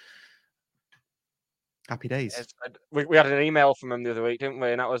that. Happy days. Yes, we had an email from him the other week, didn't we?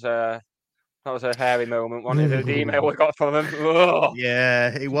 And that was a hairy moment, wasn't it? The email we got from him. Oh.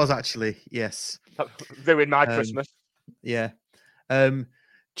 Yeah, it was actually. Yes, ruined my Christmas. Yeah.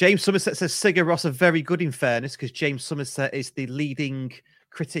 James Somerset says Sigur Rós are very good, in fairness, because James Somerset is the leading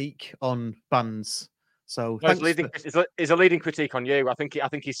critique on bands. So he's a leading critique on you. I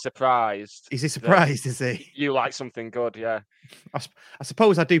think he's surprised. Is he surprised? Is he? You like something good, yeah. I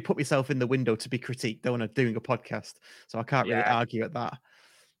suppose I do put myself in the window to be critiqued, though, when I'm doing a podcast, so I can't really argue at that.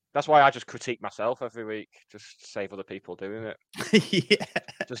 That's why I just critique myself every week, just to save other people doing it. Yeah.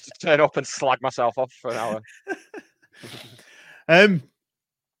 Just to turn up and slag myself off for an hour.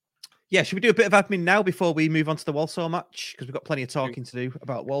 Yeah, should we do a bit of admin now before we move on to the Walsall match? Because we've got plenty of talking to do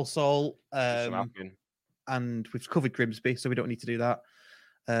about Walsall. And we've covered Grimsby, so we don't need to do that.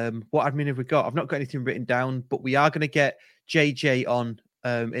 What admin have we got? I've not got anything written down, but we are going to get JJ on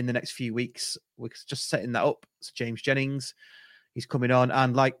in the next few weeks. We're just setting that up. So James Jennings, he's coming on.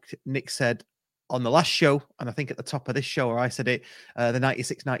 And like Nick said on the last show, and I think at the top of this show, or I said it, the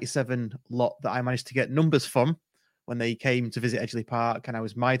 96-97 lot that I managed to get numbers from when they came to visit Edgeley Park, and I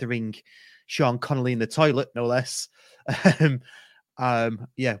was mithering Sean Connolly in the toilet, no less. Yeah,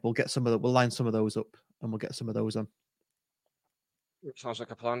 we'll get we'll line some of those up, and we'll get some of those on. Sounds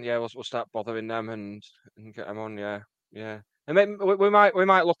like a plan. Yeah, we'll start bothering them and get them on. Yeah. And maybe we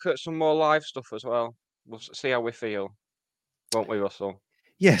might look at some more live stuff as well. We'll see how we feel, won't we, Russell?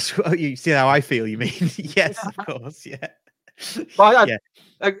 Yes. You see how I feel? You mean? Yes, of course. Yeah. But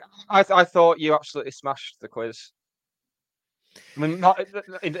I thought you absolutely smashed the quiz. I mean, not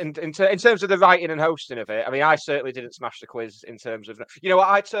in terms of the writing and hosting of it. I mean, I certainly didn't smash the quiz in terms of, you know what,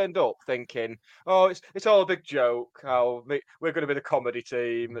 I turned up thinking, oh, it's all a big joke. How we're going to be the comedy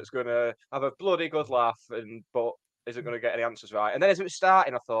team that's going to have a bloody good laugh, but isn't going to get any answers right. And then as it was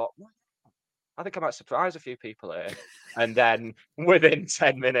starting, I thought, I think I might surprise a few people here. And then within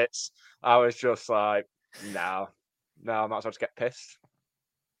 10 minutes, I was just like, no, I might as well just get pissed.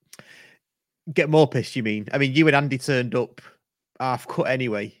 Get more pissed, you mean? I mean, you and Andy turned up half cut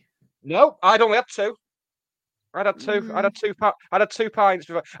anyway. No, I'd only had two. I had two pints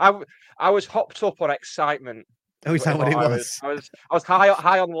before. I was hopped up on excitement. Oh, is that what it was? I was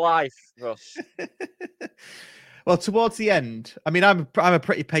high on life, Russ. Well, towards the end, I mean, I'm a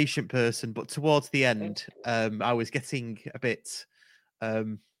pretty patient person, but towards the end, I was getting a bit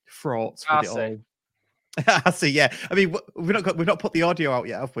fraught with it all. I see. Yeah, I mean, we've not put the audio out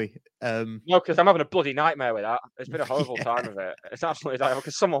yet, have we? No, because I'm having a bloody nightmare with that. It's been a horrible time of it. It's absolutely like,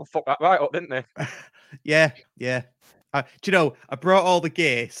 because someone fucked that right up, didn't they? Yeah. Do you know? I brought all the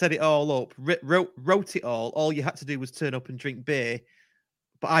gear, set it all up, wrote it all. All you had to do was turn up and drink beer,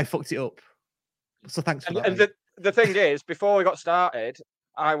 but I fucked it up. So thanks for that. And the thing is, before we got started,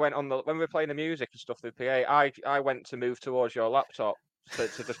 I went on when we were playing the music and stuff through PA. I went to move towards your laptop to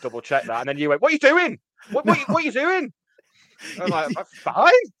just double check that, and then you went, "What are you doing? What are you doing?" I'm like,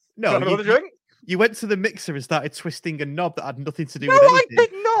 "Fine." No, another drink. You went to the mixer and started twisting a knob that had nothing to do with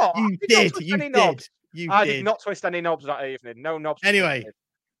anything. No, I did not. You did. I did not twist any knobs that evening. No knobs. Anyway,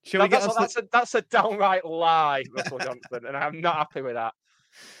 that's a downright lie, Russell Johnson, and I'm not happy with that.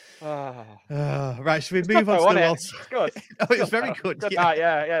 Right, should we move on to the Walsall? It's good. It was very good. Good night,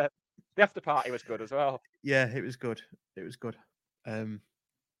 yeah. The after party was good as well. Yeah, it was good.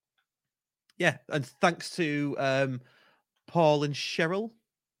 Yeah, and thanks to Paul and Cheryl.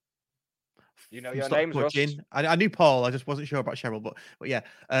 You know your names, Russ. I knew Paul. I just wasn't sure about Cheryl, but yeah.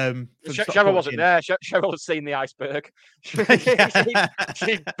 Cheryl wasn't there. Cheryl had seen the iceberg. She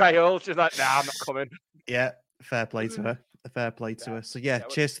bailed. She's like, "Nah, I'm not coming." Yeah, fair play to her. Her. So yeah,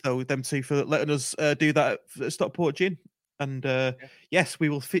 cheers to them two for letting us do that at Stockport Gin. And yes, we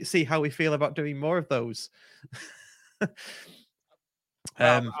will see how we feel about doing more of those.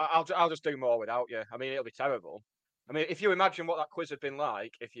 I'll just do more without you. I mean, it'll be terrible. I mean, if you imagine what that quiz had been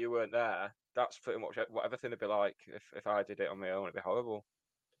like if you weren't there, that's pretty much what everything would be like if I did it on my own. It'd be horrible.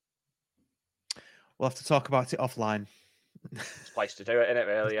 We'll have to talk about it offline. It's a place to do it, isn't it,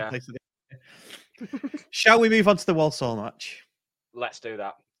 really? Yeah. Shall we move on to the Walsall match? Let's do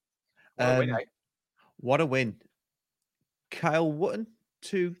that. What a win. Kyle Wootton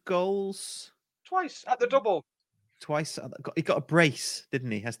 2 goals. Twice at the double. Twice. He got a brace,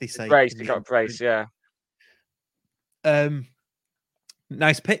 didn't he? As they say. Brace. He got a brace. Yeah.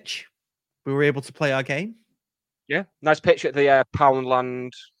 Nice pitch. We were able to play our game. Yeah. Nice pitch at the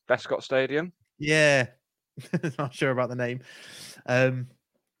Poundland Bescott Stadium. Yeah. Not sure about the name.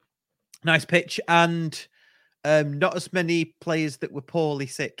 Nice pitch, and not as many players that were poorly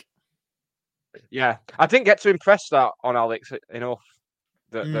sick. Yeah, I didn't get to impress that on Alex enough.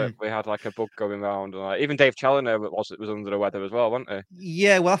 That we had like a bug going around, and even Dave Challoner was under the weather as well, wasn't he?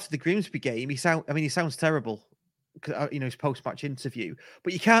 Yeah, well, after the Grimsby game, he sounds terrible. His post-match interview,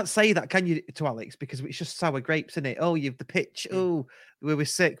 but you can't say that, can you, to Alex, because it's just sour grapes, isn't it? Oh, you've the pitch. Oh, we were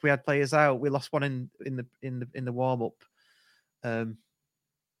sick. We had players out. We lost one in the warm-up.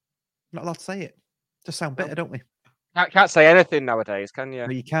 Not allowed to say it. Just sound bitter, don't we? Can't say anything nowadays, can you?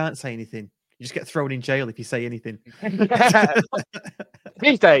 No, you can't say anything. You just get thrown in jail if you say anything.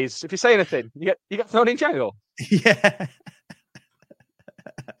 These days, if you say anything, you get thrown in jail. Yeah.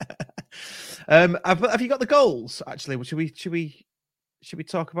 Have you got the goals? Actually, should we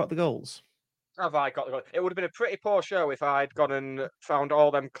talk about the goals? Have I got the goals? It would have been a pretty poor show if I'd gone and found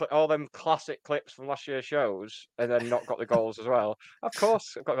all them classic clips from last year's shows and then not got the goals as well. Of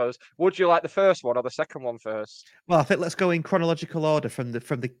course, I've got goals. Would you like the first one or the second one first? Well, I think let's go in chronological order from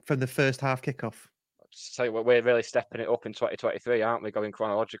the first half kickoff. So we're really stepping it up in 2023, aren't we? Going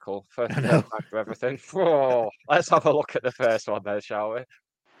chronological first for everything. Oh, let's have a look at the first one there, shall we?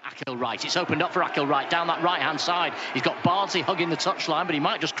 Achill Wright. It's opened up for Achill Wright down that right-hand side. He's got Bardsley hugging the touchline, but he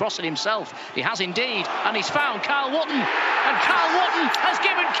might just cross it himself. He has indeed, and he's found Kyle Wotton. And Kyle Wotton has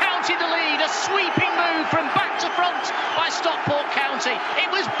given County the lead. A sweeping move from back to front by Stockport County.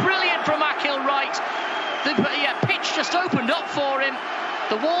 It was brilliant from Achill Wright. The pitch just opened up for him.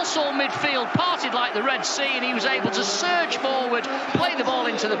 The Walsall midfield parted like the Red Sea, and he was able to surge forward, play the ball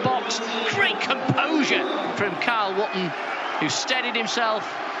into the box. Great composure from Kyle Wotton, who steadied himself,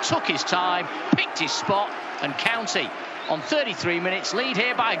 took his time, picked his spot, and County on 33 minutes lead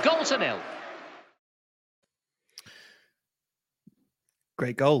here by 1-0.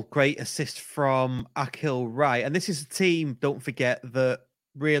 Great goal, great assist from Achill Wright. And this is a team, don't forget, that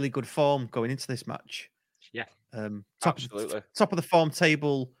really good form going into this match. Yeah, absolutely. Top of the form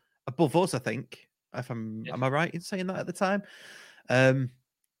table above us, I think. Am I right in saying that at the time?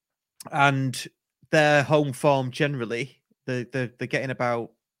 And their home form generally, they're getting about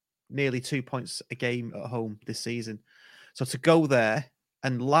nearly 2 points a game at home this season. So to go there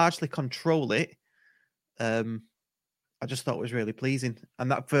and largely control it, I just thought it was really pleasing. And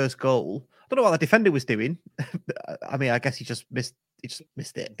that first goal, I don't know what the defender was doing. I mean, I guess he just missed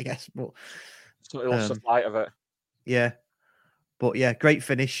it, I guess. But he lost the flight of it. Yeah. But yeah, great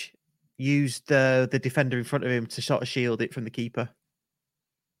finish. Used the defender in front of him to sort of shield it from the keeper.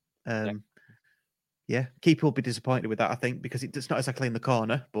 Yeah, keeper will be disappointed with that, I think, because it's not exactly in the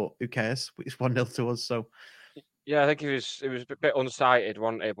corner, but who cares? It's 1-0 to us, so. Yeah, I think it was a bit unsighted,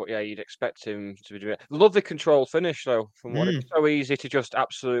 wasn't it? But yeah, you'd expect him to be doing it. Lovely controlled finish, though. From what it's so easy to just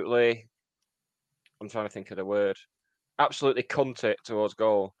absolutely, I'm trying to think of the word, absolutely cunt it towards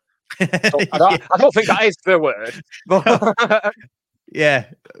goal. I don't think that is the word. But yeah,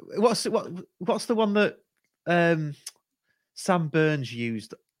 what's the one that Sam Burns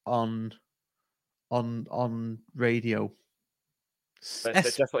used on radio? It's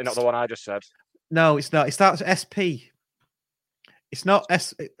definitely not the one I just said. No, it's not. It starts with SP. It's not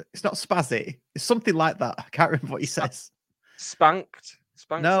It's not spazzy. It's something like that. I can't remember what he says. Spanked.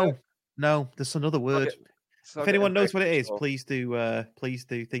 No. There's another word. If anyone knows what it is, please do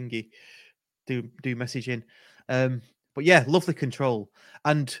thingy. Do message in. But yeah, lovely control.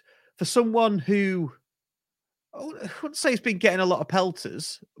 And for someone who I wouldn't say he's been getting a lot of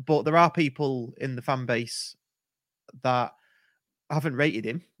pelters, but there are people in the fan base that haven't rated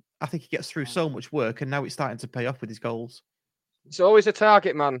him. I think he gets through so much work, and now it's starting to pay off with his goals. It's always a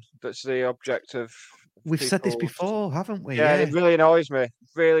target man that's the object of. We've said this before, haven't we? Yeah, it really annoys me. It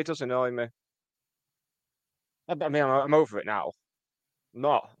really does annoy me. I mean, I'm over it now. I'm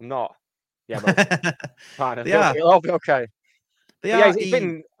not. Yeah, I'm fine. It'll be okay. It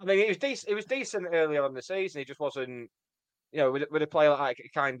was decent. It was decent earlier on in the season. He just wasn't. With a player like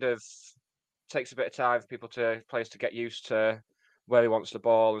it kind of takes a bit of time for players to get used to where he wants the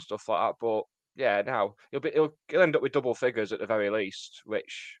ball and stuff like that. But yeah, now he'll end up with double figures at the very least,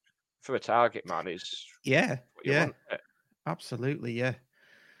 which for a target man is want. Absolutely, yeah.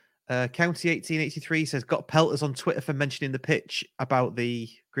 County 1883 says got pelters on Twitter for mentioning the pitch about the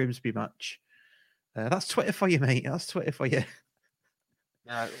Grimsby match. That's Twitter for you, mate. That's Twitter for you.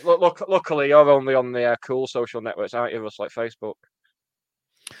 Luckily, you're only on the cool social networks, aren't you? Just like Facebook.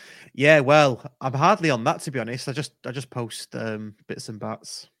 Yeah, well, I'm hardly on that, to be honest. I just post bits and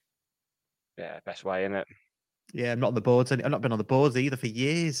bats. Yeah, best way, innit? Yeah, I'm not on the boards. I've not been on the boards either for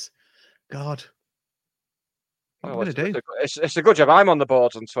years. God. What am I going to do? It's a good job I'm on the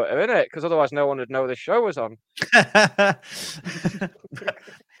boards on Twitter, isn't it? Because otherwise no one would know this show was on.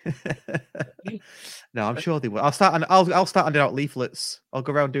 No, I'm sure they will. I'll start handing out leaflets. I'll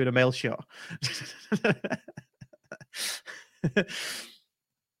go around doing a mail shot.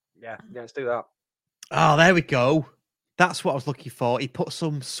 Yeah, let's do that. Oh, there we go. That's what I was looking for. He put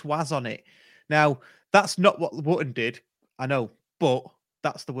some swaz on it. Now, that's not what Wootton did. I know, but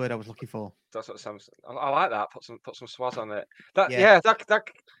that's the word I was looking for. That's what it sounds. I like that. Put some swaz on it. That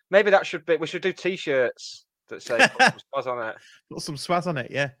maybe that should be. We should do T-shirts that say put some swaz on it. Put some swaz on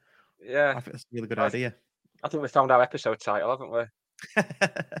it. Yeah. Yeah. I think that's a really good idea. I think we found our episode title, haven't we?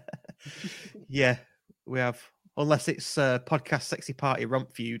 Yeah, we have. Unless it's podcast Sexy Party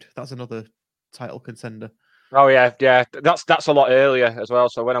Romp Feud. That's another title contender. Oh yeah. That's a lot earlier as well.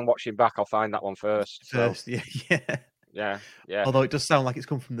 So when I'm watching back, I'll find that one first. Yeah. Yeah. Although it does sound like it's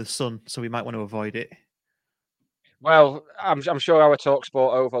come from the Sun, so we might want to avoid it. Well, I'm sure our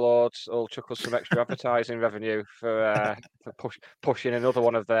TalkSport overlords will chuck us some extra advertising revenue for pushing another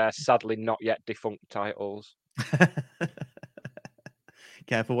one of their sadly not yet defunct titles.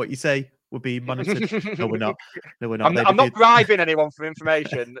 Careful what you say. We're being monitored. No, we're not. I'm not bribing anyone for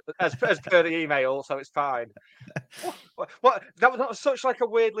information as per the email, so it's fine. What? That was such like a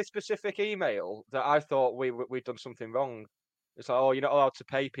weirdly specific email that I thought we'd done something wrong. It's like, oh, you're not allowed to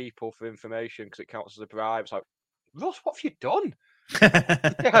pay people for information because it counts as a bribe. It's like, Russ, what have you done?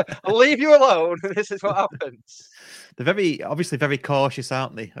 Yeah, I'll leave you alone. This is what happens. They're obviously very cautious,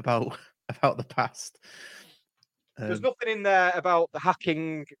 aren't they, about the past? There's nothing in there about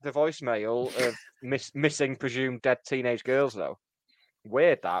hacking the voicemail of missing presumed dead teenage girls, though.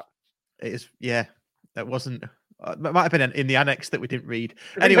 Weird that. It is, yeah. That wasn't. It might have been in the annex that we didn't read.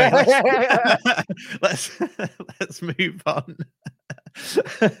 Anyway, let's move on.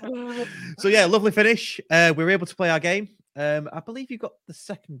 So yeah, lovely finish. We were able to play our game. I believe you got the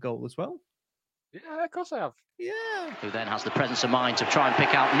second goal as well. Yeah, of course I have. Yeah. Who then has the presence of mind to try and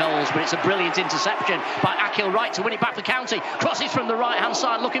pick out Knowles, but it's a brilliant interception by Akil Wright to win it back for County. Crosses from the right-hand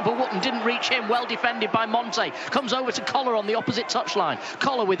side, looking for Wootton, didn't reach him. Well defended by Monte. Comes over to Collar on the opposite touchline.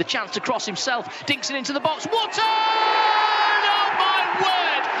 Collar with the chance to cross himself, dinks it into the box. Wootton! Oh my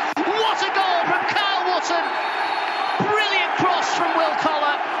word! What a goal from Carl Wootton! Brilliant cross from Will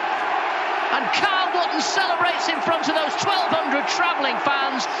Collar. And Carl Wootton celebrates in front of those 1,200 travelling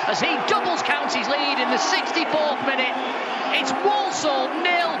fans as he doubles County's lead in the 64th minute. It's Walsall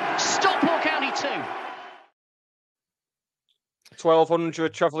 0, Stockport County 2.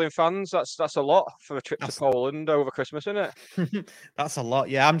 1,200 travelling fans. That's a lot for a trip to Poland over Christmas, isn't it? That's a lot.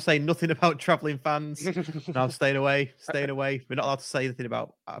 Yeah, I'm saying nothing about travelling fans. No, I'm staying away. We're not allowed to say anything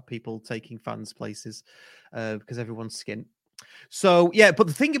about people taking fans places because everyone's skint. So yeah, but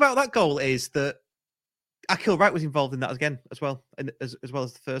the thing about that goal is that Akil Wright was involved in that again as well, and as well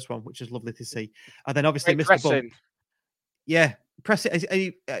as the first one, which is lovely to see. And then obviously Mr. Bump. Yeah, press it.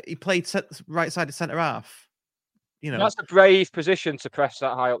 He played right side of centre half. You know, that's a brave position to press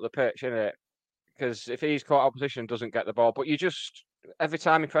that high up the pitch, isn't it? Because if he's caught out position, doesn't get the ball, but you just every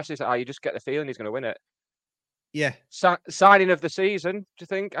time he presses it high, you just get the feeling he's going to win it. Yeah. Signing of the season, do you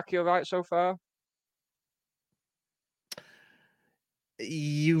think Akil Wright so far?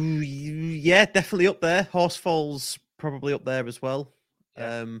 Yeah, definitely up there. Horsefall's probably up there as well.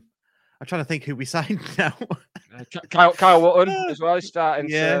 Yeah. I'm trying to think who we signed now. Kyle Wootton as well. He's starting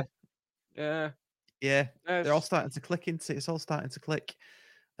to. Yeah. They're all starting to click into it. It's all starting to click.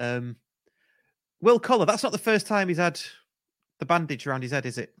 Will Collar, that's not the first time he's had the bandage around his head,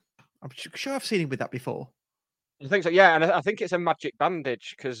 is it? I'm sure I've seen him with that before. I think so, yeah, and I think it's a magic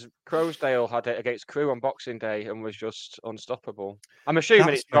bandage because Crowsdale had it against Crewe on Boxing Day and was just unstoppable. I'm assuming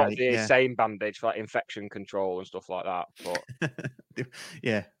it's not the same bandage for like infection control and stuff like that. But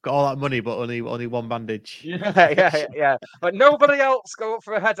yeah, got all that money, but only one bandage. Yeah. But nobody else go up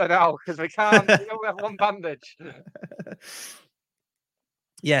for a header now because we can't. We only have one bandage.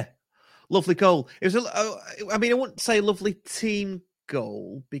 Yeah, lovely goal. It was. I mean, I wouldn't say lovely team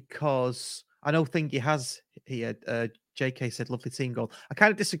goal because I know Thingy has here. JK said lovely team goal. I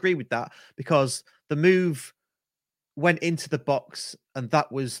kind of disagree with that because the move went into the box and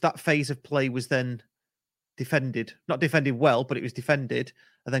that phase of play was then defended. Not defended well, but it was defended.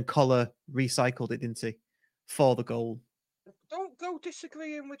 And then Collar recycled it, didn't he? For the goal. Don't go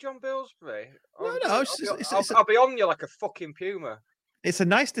disagreeing with John Bilsbury. No. I'll be on you like a fucking puma. It's a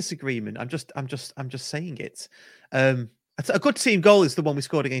nice disagreement. I'm just saying it. A good team goal is the one we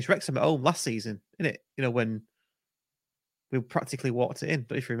scored against Wrexham at home last season, isn't it? You know, when we practically walked it in.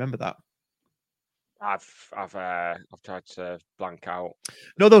 But if you remember that, I've tried to blank out.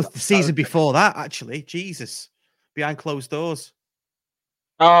 No, the season before that, actually. Jesus, behind closed doors.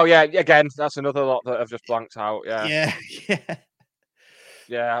 Oh yeah, again, that's another lot that I've just blanked out. Yeah,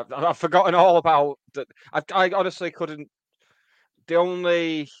 yeah. I've forgotten all about that. I honestly couldn't. The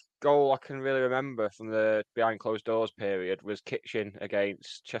only goal I can really remember from the behind closed doors period was Kitchen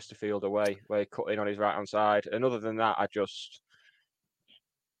against Chesterfield away, where he cut in on his right hand side. And other than that, I just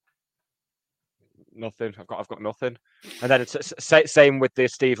nothing. I've got nothing. And then it's same with the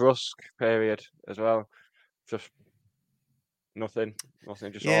Steve Rusk period as well. Just nothing.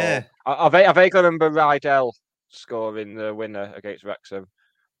 Just all. I vaguely remember Rydell scoring the winner against Wrexham.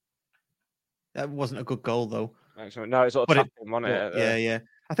 That wasn't a good goal though. No, it's sort of tapping, wasn't it? Yeah.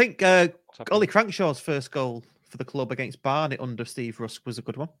 I think Ollie Crankshaw's first goal for the club against Barnet under Steve Rusk was a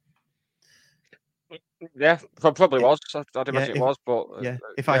good one. Yeah, probably was. I'd imagine it was, but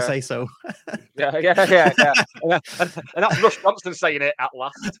if I say so. yeah. And that's Russ Johnson saying it at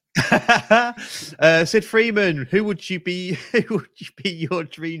last. Sid Freeman, who would you be your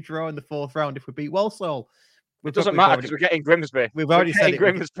dream draw in the fourth round if we beat Walsall? It doesn't matter because we're getting Grimsby. We've already said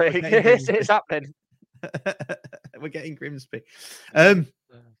Grimsby. It's happening. We're getting Grimsby.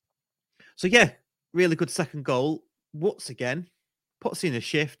 So yeah, really good second goal. Woods again puts in a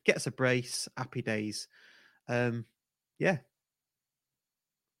shift, gets a brace. Happy days. Yeah.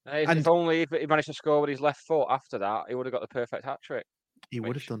 If only he managed to score with his left foot after that, he would have got the perfect hat trick. He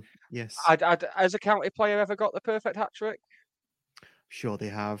would have done. Yes. Has a county player ever got the perfect hat trick? Sure, they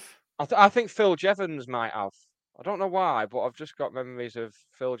have. I think Phil Jevons might have. I don't know why, but I've just got memories of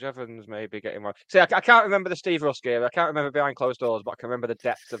Phil Jevons maybe getting one. See, I can't remember the Steve Rusk game. I can't remember behind closed doors, but I can remember the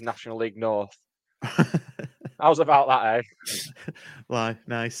depth of National League North. How's about that, eh? Well,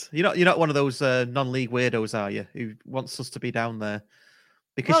 nice. You're not one of those non-league weirdos, are you? Who wants us to be down there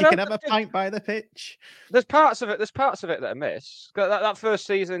because you can have a pint by the pitch. There's parts of it that I miss. That first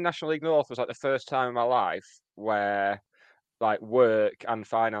season in National League North was like the first time in my life where like work and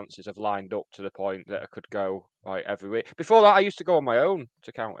finances have lined up to the point that I could go like every week. Before that, I used to go on my own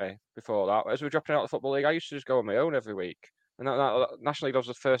to county. Before that, as we were dropping out of the Football League, I used to just go on my own every week. And that National League was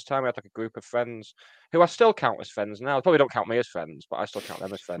the first time I had like a group of friends who I still count as friends now. They probably don't count me as friends, but I still count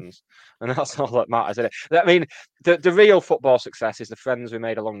them as friends. And that's all that matters, isn't it? I mean, the real football success is the friends we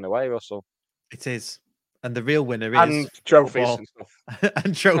made along the way, Russell. It is. And the real winner is trophies and stuff.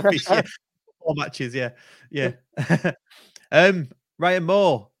 And trophies, yeah. 4 matches, yeah. Ryan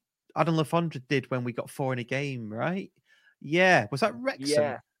Moore, Adam Lafondra did when we got 4 in a game, right? Yeah. Was that Wrexham?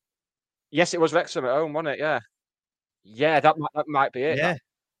 Yeah. Yes, it was Wrexham at home, wasn't it? Yeah, that might be it.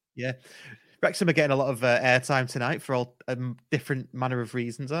 Yeah. Wrexham are getting a lot of airtime tonight for all different manner of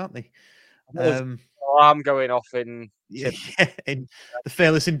reasons, aren't they? I'm going off in in the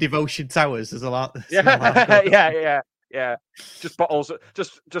Fearless in Devotion Towers. There's a lot. Yeah. Just bottles,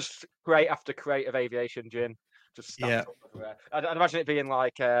 just crate after crate of aviation gin. Just stacked up everywhere. I'd imagine it being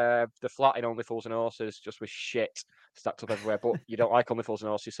like the flat in Only Fools and Horses, just with shit stacked up everywhere. But you don't like Only Fools and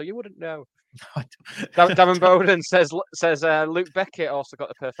Horses, so you wouldn't know. Darren Bowden says Luke Beckett also got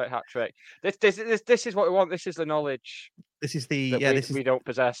the perfect hat trick. This is what we want. This is the knowledge. This is the we don't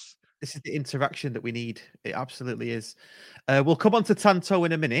possess. This is the interaction that we need. It absolutely is. We'll come on to Tanto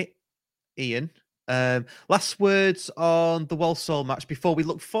in a minute, Ian. Last words on the Walsall match before we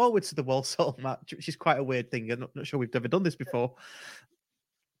look forward to the Walsall match, which is quite a weird thing. I'm not sure we've ever done this before.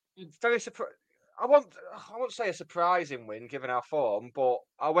 Very surprised. I won't say a surprising win given our form, but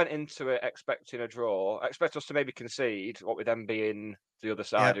I went into it expecting a draw. I expect us to maybe concede, what with them being the other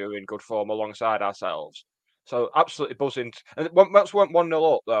side who are in good form alongside ourselves. So absolutely buzzing. And once we went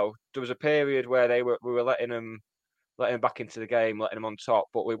 1-0 up, though, there was a period where we were letting them back into the game, letting them on top,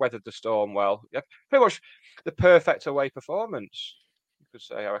 but we weathered the storm well. Yeah, pretty much the perfect away performance, you could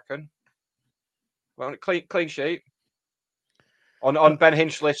say, I reckon. Well, clean sheet. On Ben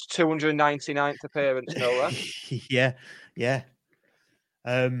Hinchlif's 299th appearance, no less. Yeah. Did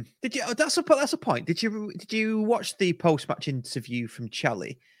you? That's a point. Did you watch the post-match interview from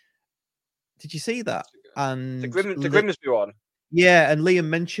Charlie? Did you see that? And the Grimsby one. Yeah, and Liam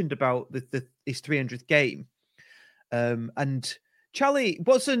mentioned about his 300th game, and Charlie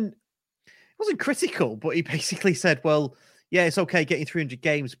wasn't critical, but he basically said, "Well, yeah, it's okay getting 300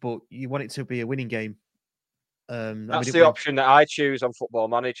 games, but you want it to be a winning game." That's the option that I choose on Football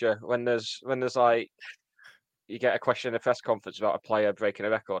Manager when there's like you get a question in a press conference about a player breaking a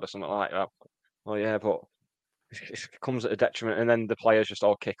record or something like that. Oh yeah, but it comes at a detriment, and then the players just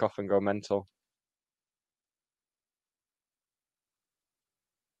all kick off and go mental.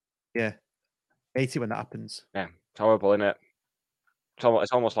 Yeah. Hate it when that happens. Yeah, it's horrible, isn't it?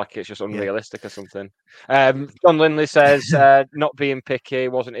 It's almost like it's just unrealistic or something. John Lindley says, not being picky,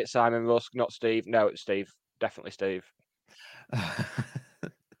 wasn't it Simon Rusk, not Steve? No, it's Steve. Definitely Steve.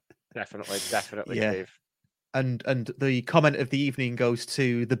 Definitely Yeah. Steve. And the comment of the evening goes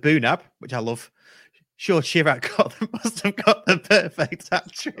to the Boonab, which I love. Sure, Chirac must have got the perfect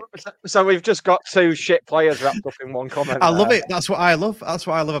hat trick. So we've just got two shit players wrapped up in one comment. I love it. That's what I love. That's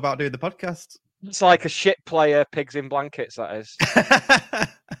what I love about doing the podcast. It's like a shit player, pigs in blankets, that is.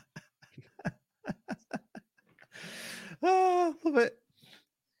 Oh, love it.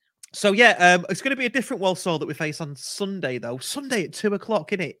 So yeah, it's going to be a different Walsall that we face on Sunday, though. Sunday at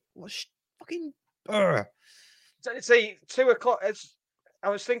 2:00, isn't it? What's fucking? See, 2:00. I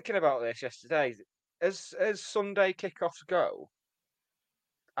was thinking about this yesterday. As Sunday kickoffs go,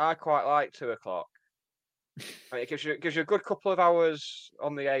 I quite like 2:00. I mean, it gives you a good couple of hours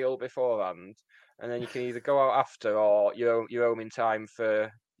on the ale beforehand, and then you can either go out after or you're home in time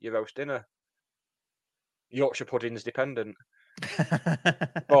for your roast dinner. Yorkshire pudding's dependent.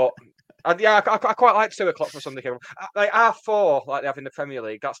 But I quite like 2:00 for Sunday kickoff. Like 4:30, like they have in the Premier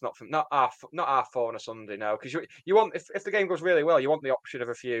League. That's not 4:30 on a Sunday now, because you want, if the game goes really well, you want the option of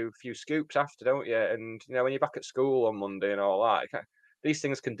a few scoops after, don't you? And when you're back at school on Monday and all that, these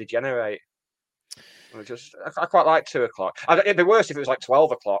things can degenerate. I quite like 2:00. It'd be worse if it was like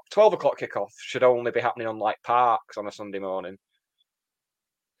 12:00. 12:00 kickoff should only be happening on like parks on a Sunday morning.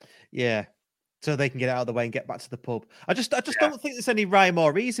 Yeah. So they can get out of the way and get back to the pub. I just don't think there's any rhyme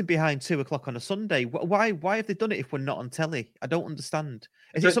or reason behind 2:00 on a Sunday. Why have they done it if we're not on telly? I don't understand.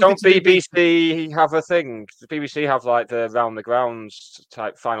 Don't BBC have a thing? The BBC have like the round the grounds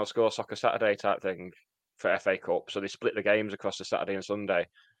type final score soccer Saturday type thing for FA Cup. So they split the games across the Saturday and Sunday.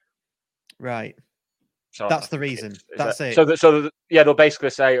 Right. So that's the reason. That's it. So they'll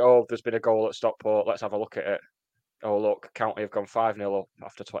basically say, "Oh, there's been a goal at Stockport. Let's have a look at it." Oh, look, County have gone 5-0 up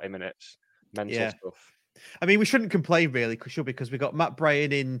after 20 minutes. Mental stuff. I mean, we shouldn't complain really, because we got Matt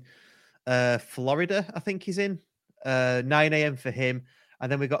Bryan in Florida, I think he's in 9 a.m. for him,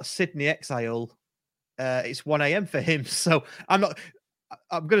 and then we got Sydney Exile. It's 1 a.m. for him. So I'm going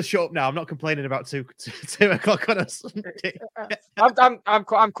to shut up now. I'm not complaining about 2:00 on a Sunday.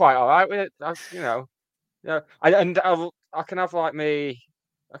 I'm quite all right with it. I can have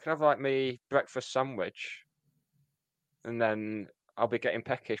like me breakfast sandwich, and then I'll be getting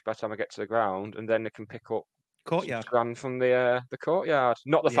peckish by the time I get to the ground, and then they can pick up courtyard from the courtyard,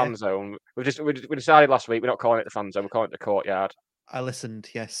 not the fan zone. We decided last week we're not calling it the fan zone. We're calling it the courtyard. I listened.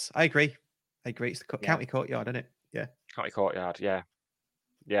 Yes, I agree. It's the county courtyard, isn't it? Yeah, county courtyard. Yeah.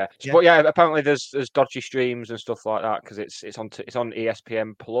 But apparently there's dodgy streams and stuff like that because it's on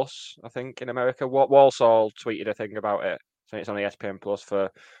ESPN Plus, I think, in America. Walsall tweeted a thing about it, saying it's on ESPN Plus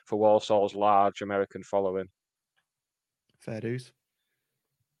for Walsall's large American following. Fair dues.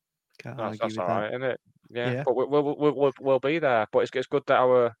 That's all right, isn't it? Yeah. But we'll be there. But it's good that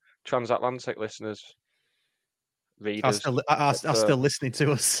our transatlantic listeners, readers, are still listening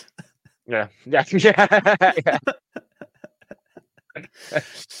to us. Yeah.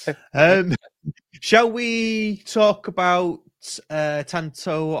 Shall we talk about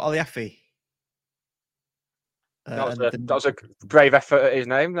Tanto Oliafi? That was a brave effort at his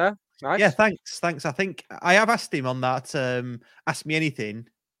name there. Nice. Yeah, thanks. I think I have asked him on that. Ask me anything.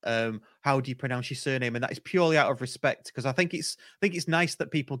 How do you pronounce your surname? And that is purely out of respect, because I think it's nice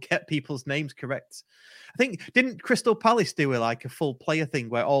that people get people's names correct. I think, didn't Crystal Palace do a full player thing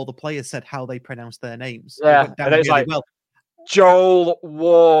where all the players said how they pronounce their names? Yeah, and it's really like Joel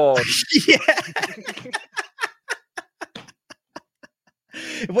Ward. Yeah.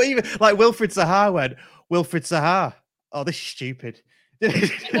 What even like Wilfred Zaha went, Wilfred Zaha. Oh, this is stupid.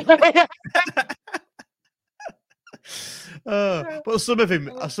 But some of him,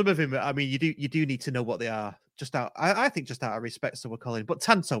 I mean, you do need to know what they are. I think just out of respect, so we're calling. But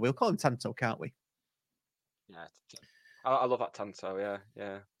Tanto, we'll call him Tanto, can't we? Yeah, I love that Tanto.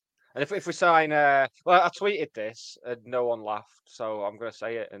 Yeah. And if we sign, I tweeted this and no one laughed, so I'm going to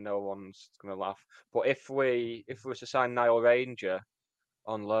say it and no one's going to laugh. But if we were to sign Niall Ranger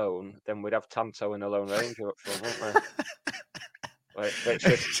on loan, then we'd have Tanto and a Lone Ranger up front, wouldn't we?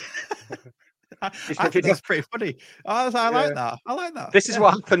 I think that's pretty funny. I like that. This is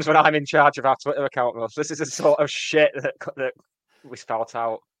what happens when I'm in charge of our Twitter account, Russ. This is the sort of shit that we spout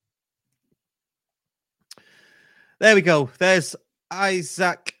out. There we go. There's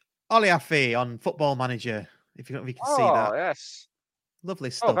Isaac Oliafi on Football Manager. If you can see that. Oh, yes.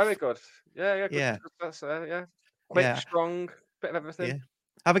 Lovely stuff. Oh, very good. Yeah. Good. Yeah. That's quick, strong, bit of everything. Yeah.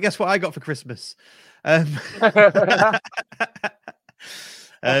 Have a guess what I got for Christmas.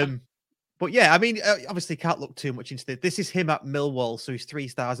 But yeah, I mean, obviously can't look too much into this. This is him at Millwall, so he's 3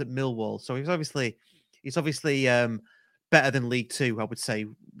 stars at Millwall. So he's obviously better than League Two, I would say,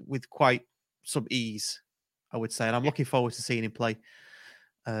 with quite some ease, I would say. And I'm looking forward to seeing him play.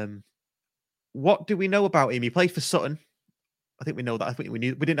 What do we know about him? He played for Sutton. I think we know that. I think we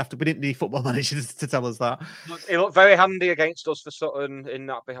knew. We didn't need football managers to tell us that. He looked very handy against us for Sutton in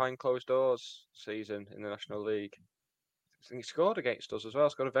that behind closed doors season in the National League. I think he scored against us as well.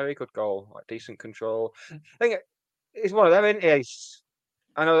 Scored a very good goal, like decent control. I think he's one of them, isn't he?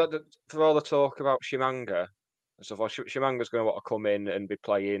 I know that for all the talk about Shimanga and stuff, Shimanga's going to want to come in and be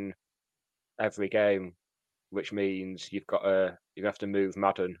playing every game, which means you're going to have to move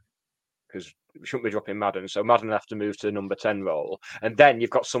Madden, because we shouldn't be dropping Madden. So Madden will have to move to the number 10 role. And then you've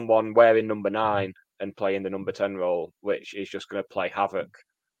got someone wearing number 9 and playing the number 10 role, which is just going to play havoc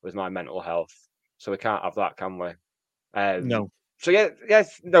with my mental health. So we can't have that, can we? No. So yeah,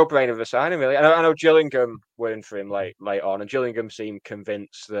 no brainer of a signing, really. I know Gillingham were in for him late on, and Gillingham seemed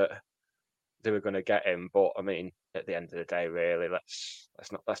convinced that they were going to get him. But I mean, at the end of the day, really, let's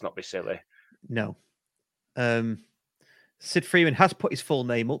not be silly. No. Sid Freeman has put his full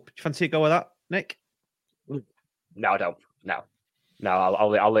name up. Do you fancy a go with that, Nick? No, I don't. No. I'll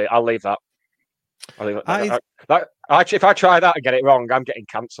leave that. I'll leave it. Actually, if I try that and get it wrong, I'm getting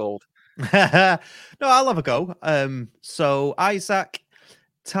cancelled. No, I'll have a go. So Isaac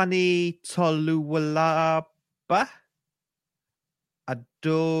Tani Toluwalaba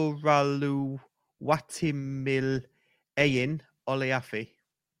Adoralu Watimil Ayin Oleafi.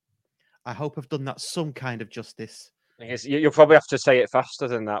 I hope I've done that some kind of justice. You'll probably have to say it faster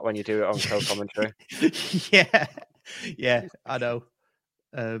than that when you do it on co-commentary. Yeah, I know.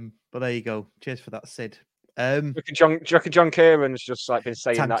 But there you go. Cheers for that, Sid. Do you reckon John Kieran's just like been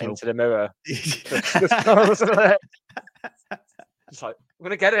saying that into the mirror? It's like, I'm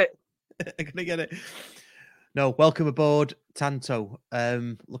gonna get it. I'm gonna get it. No, welcome aboard, Tanto.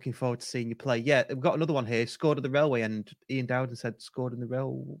 Looking forward to seeing you play. Yeah, we've got another one here. Scored at the railway end. Ian Dowden said scored in the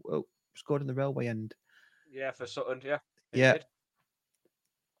railway end. Yeah, for Sutton. Yeah.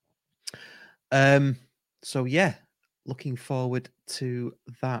 So yeah, looking forward to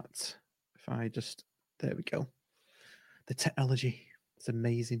that. There we go. The technology, it's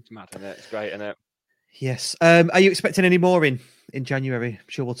amazing. It's mad, isn't it? It's great, isn't it? Yes. Are you expecting any more in January? I'm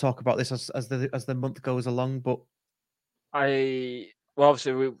sure we'll talk about this as the month goes along. But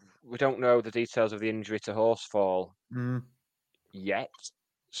obviously we don't know the details of the injury to Horsfall yet.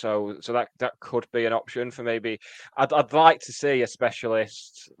 So that could be an option for maybe. I'd like to see a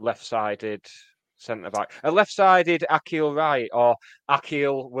specialist left-sided centre back, a left-sided Akil right or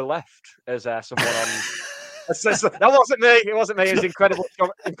Akil were left, as someone on. That wasn't me. It wasn't me. It was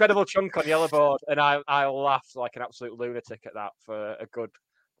incredible chunk on yellow board, and I laughed like an absolute lunatic at that for a good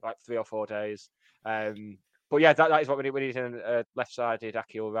 3 or 4 days. But yeah, that is what we need. We need a left-sided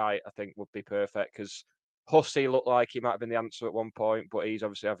Akil right. I think would be perfect, because Hussey looked like he might have been the answer at one point, but he's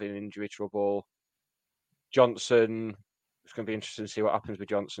obviously having injury trouble. Johnson, it's going to be interesting to see what happens with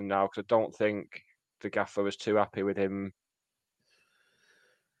Johnson now, because I don't think the gaffer was too happy with him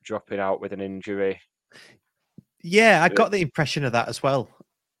dropping out with an injury. Yeah, I got the impression of that as well.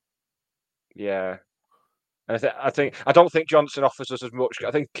 Yeah. And I don't think Johnson offers us as much.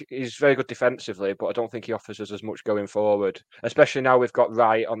 I think he's very good defensively, but I don't think he offers us as much going forward, especially now we've got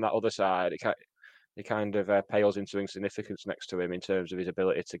Wright on that other side. He kind of pales into insignificance next to him in terms of his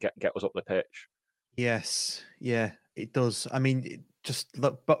ability to get us up the pitch. Yes, yeah, it does. I mean, just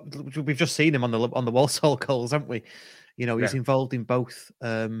look, but we've just seen him on the Walsall goals, haven't we? You know, he's involved in both.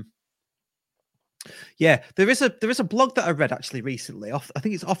 Yeah, there is a blog that I read actually recently. I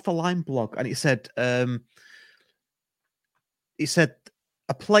think it's Off the Line blog, and it said a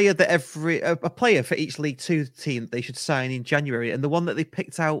player for each League Two team they should sign in January, and the one that they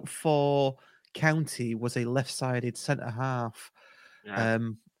picked out for County was a left-sided centre half. Yeah.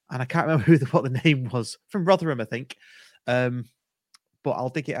 And I can't remember what the name was, from Rotherham, I think. But I'll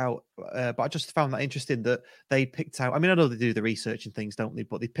dig it out. But I just found that interesting that they picked out. I mean, I know they do the research and things, don't they?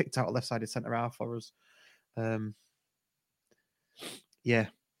 But they picked out a left-sided centre half for us. Yeah.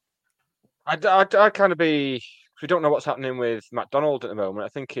 I'd kind of be. We don't know what's happening with McDonald at the moment. I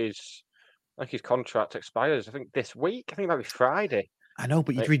think his contract expires. I think this week. I think it might be Friday. I know,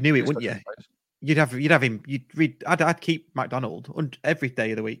 but you'd renew it, wouldn't you? You'd have him. I'd keep McDonald every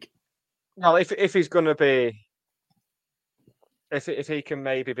day of the week. Well, if he's going to be, if he can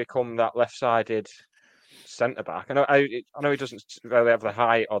maybe become that left-sided centre back. I know he doesn't really have the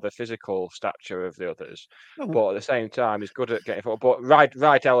height or the physical stature of the others, but at the same time, he's good at getting forward. But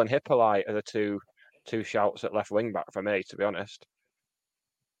Rydell and Hippolyte are the two shouts at left wing back for me, to be honest.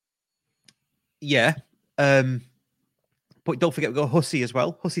 Yeah. But don't forget we got Hussey as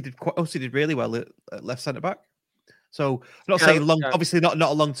well. Hussey did really well at left centre back. So I'm not saying long. Obviously not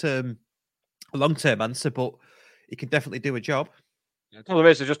a long term answer, but he can definitely do a job. The problem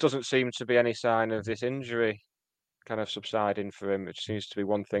is there just doesn't seem to be any sign of this injury kind of subsiding for him. It seems to be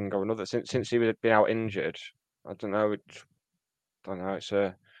one thing or another since he was been out injured. I don't know. It's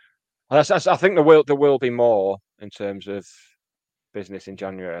I think there will be more in terms of business in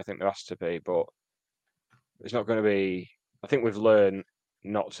January. I think there has to be, but it's not going to be. I think we've learned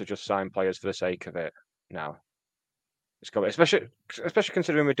not to just sign players for the sake of it now. It's got, especially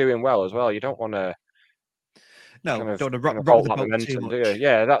considering we're doing well as well. You don't want to. No, don't want to hold the that boat momentum, too much. do you?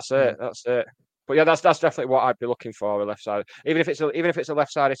 Yeah, that's it. That's it. But yeah, that's definitely what I'd be looking for a left side. Even if it's a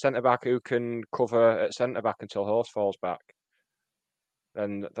left-sided centre back who can cover at centre back until Horse falls back,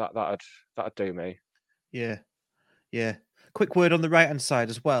 then that'd do me. Yeah. Quick word on the right hand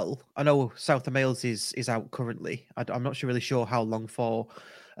side as well. I know South of Wales is out currently. I'm not really sure how long for,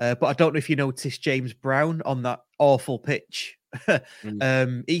 but I don't know if you noticed James Brown on that awful pitch.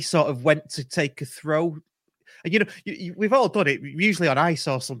 He sort of went to take a throw. And we've all done it. Usually on ice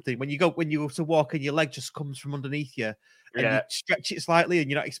or something. When you go to walk and your leg just comes from underneath you, and you stretch it slightly, and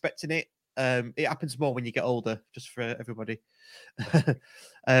you're not expecting it. It happens more when you get older. Just for everybody,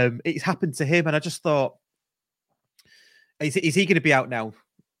 it's happened to him, and I just thought, is he going to be out now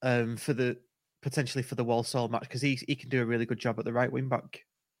potentially for the Walsall match, because he can do a really good job at the right wing back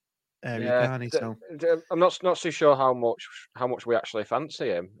area, can't he? So I'm not too sure how much we actually fancy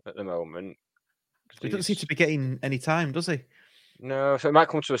him at the moment. He doesn't seem to be getting any time, does he? No, so it might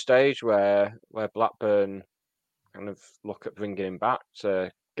come to a stage where Blackburn kind of look at bringing him back to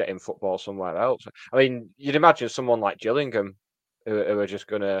get him football somewhere else. I mean, you'd imagine someone like Gillingham, who are just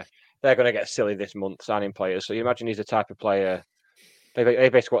they're gonna get silly this month signing players. So you imagine he's the type of player they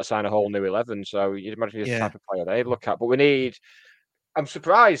basically want to sign a whole new 11. So you'd imagine he's the type of player they'd look at. But I'm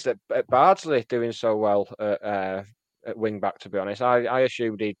surprised at Bardsley doing so well at wing back. To be honest, I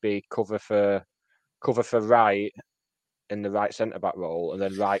assumed he'd be cover for Wright in the right centre back role, and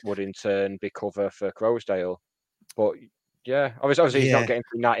then Wright would in turn be cover for Croasdale. But yeah, obviously he's not getting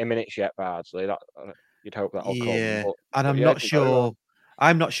 90 minutes yet, Bardsley. That you'd hope that'll come. But, and I'm not sure.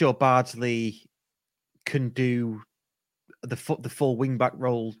 I'm not sure Bardsley can do the full wing back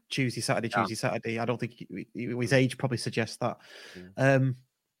role Tuesday, Saturday. I don't think his age probably suggests that.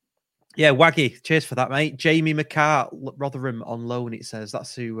 Waggy, cheers for that, mate. Jamie McCart, Rotherham on loan. It says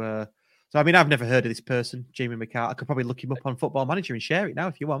that's who. So I mean, I've never heard of this person, Jamie McCart. I could probably look him up on Football Manager and share it now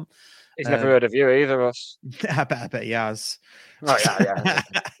if you want. He's never heard of you either, Ross. I bet he has. Oh yeah.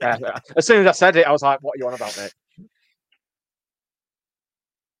 As soon as I said it, I was like, "What are you on about, mate?"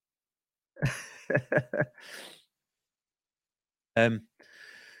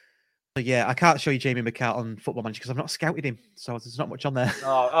 I can't show you Jamie McCart on Football Manager because I've not scouted him, so there's not much on there.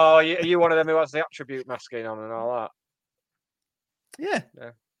 Oh, are you one of them who has the attribute masking on and all that? Yeah.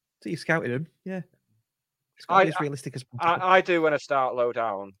 So you scouted him, yeah. It's got to be as realistic as possible. I do when I start low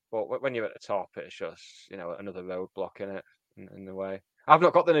down, but when you're at the top, it's just another roadblock in it in the way. I've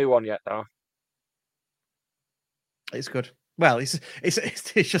not got the new one yet, though. It's good. Well, it's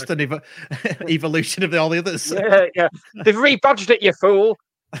just an evolution of all the others. Yeah. They've rebadged it, you fool.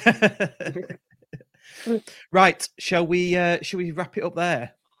 Right, shall we wrap it up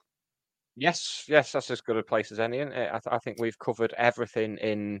there? Yes, that's as good a place as any, isn't it? I think we've covered everything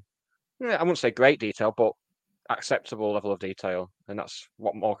in, I wouldn't say great detail, but acceptable level of detail, and that's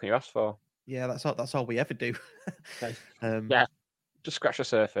what more can you ask for? Yeah, that's all we ever do. Just scratch the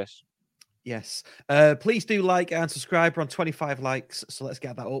surface. Yes. Please do like and subscribe. We're on 25 likes, so let's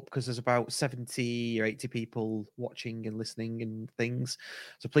get that up because there's about 70 or 80 people watching and listening and things.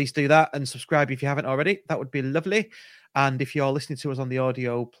 So please do that and subscribe if you haven't already. That would be lovely. And if you're listening to us on the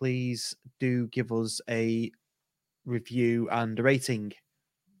audio, please do give us a review and a rating.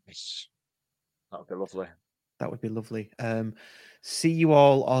 Yes. That would be lovely. That would be lovely. See you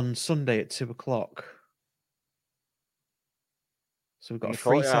all on Sunday at 2:00. So we've got a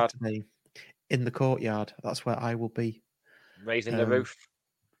free Saturday in the courtyard. That's where I will be. Raising the roof.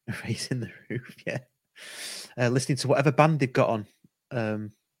 Raising the roof, yeah. Listening to whatever band they've got on. That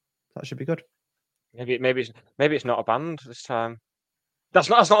should be good. Maybe it's not a band this time. That's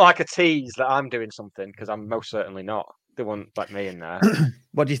not like a tease that I'm doing something, because I'm most certainly not. They won't let me in there.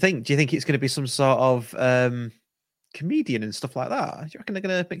 What do you think? Do you think it's going to be some sort of comedian and stuff like that? Do you reckon they're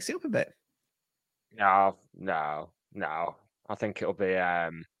going to mix it up a bit? No. I think it'll be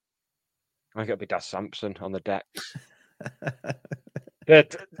Daz Sampson on the decks.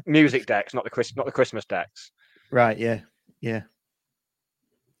 The music decks, not the Christmas decks. Right, yeah.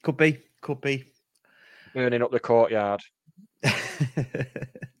 Could be. Burning up the courtyard.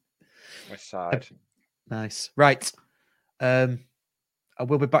 West side. Nice. Right. I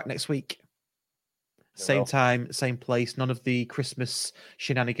will be back next week. Same time, same place. None of the Christmas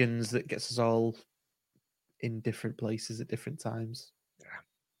shenanigans that gets us all in different places at different times. Yeah.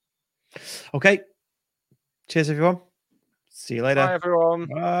 Okay. Cheers, everyone. See you later. Bye, everyone.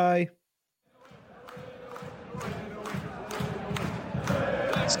 Bye.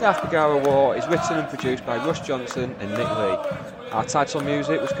 Scarf Bagara War is written and produced by Russ Johnson and Nick Lee. Our title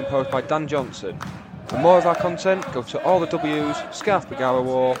music was composed by Dan Johnson. For more of our content, go to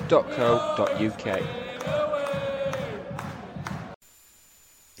allthews.scarfbagarawar.co.uk.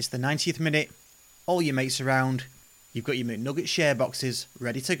 It's the 90th minute. All your mates around. You've got your McNugget share boxes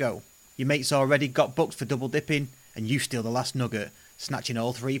ready to go. Your mates already got booked for double dipping, and you steal the last nugget, snatching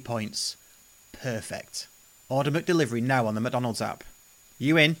all 3 points. Perfect. Order McDelivery now on the McDonald's app.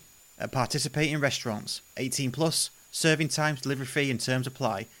 You in? At participating restaurants. 18 plus. Serving times, delivery fee and terms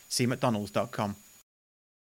apply. See mcdonalds.com.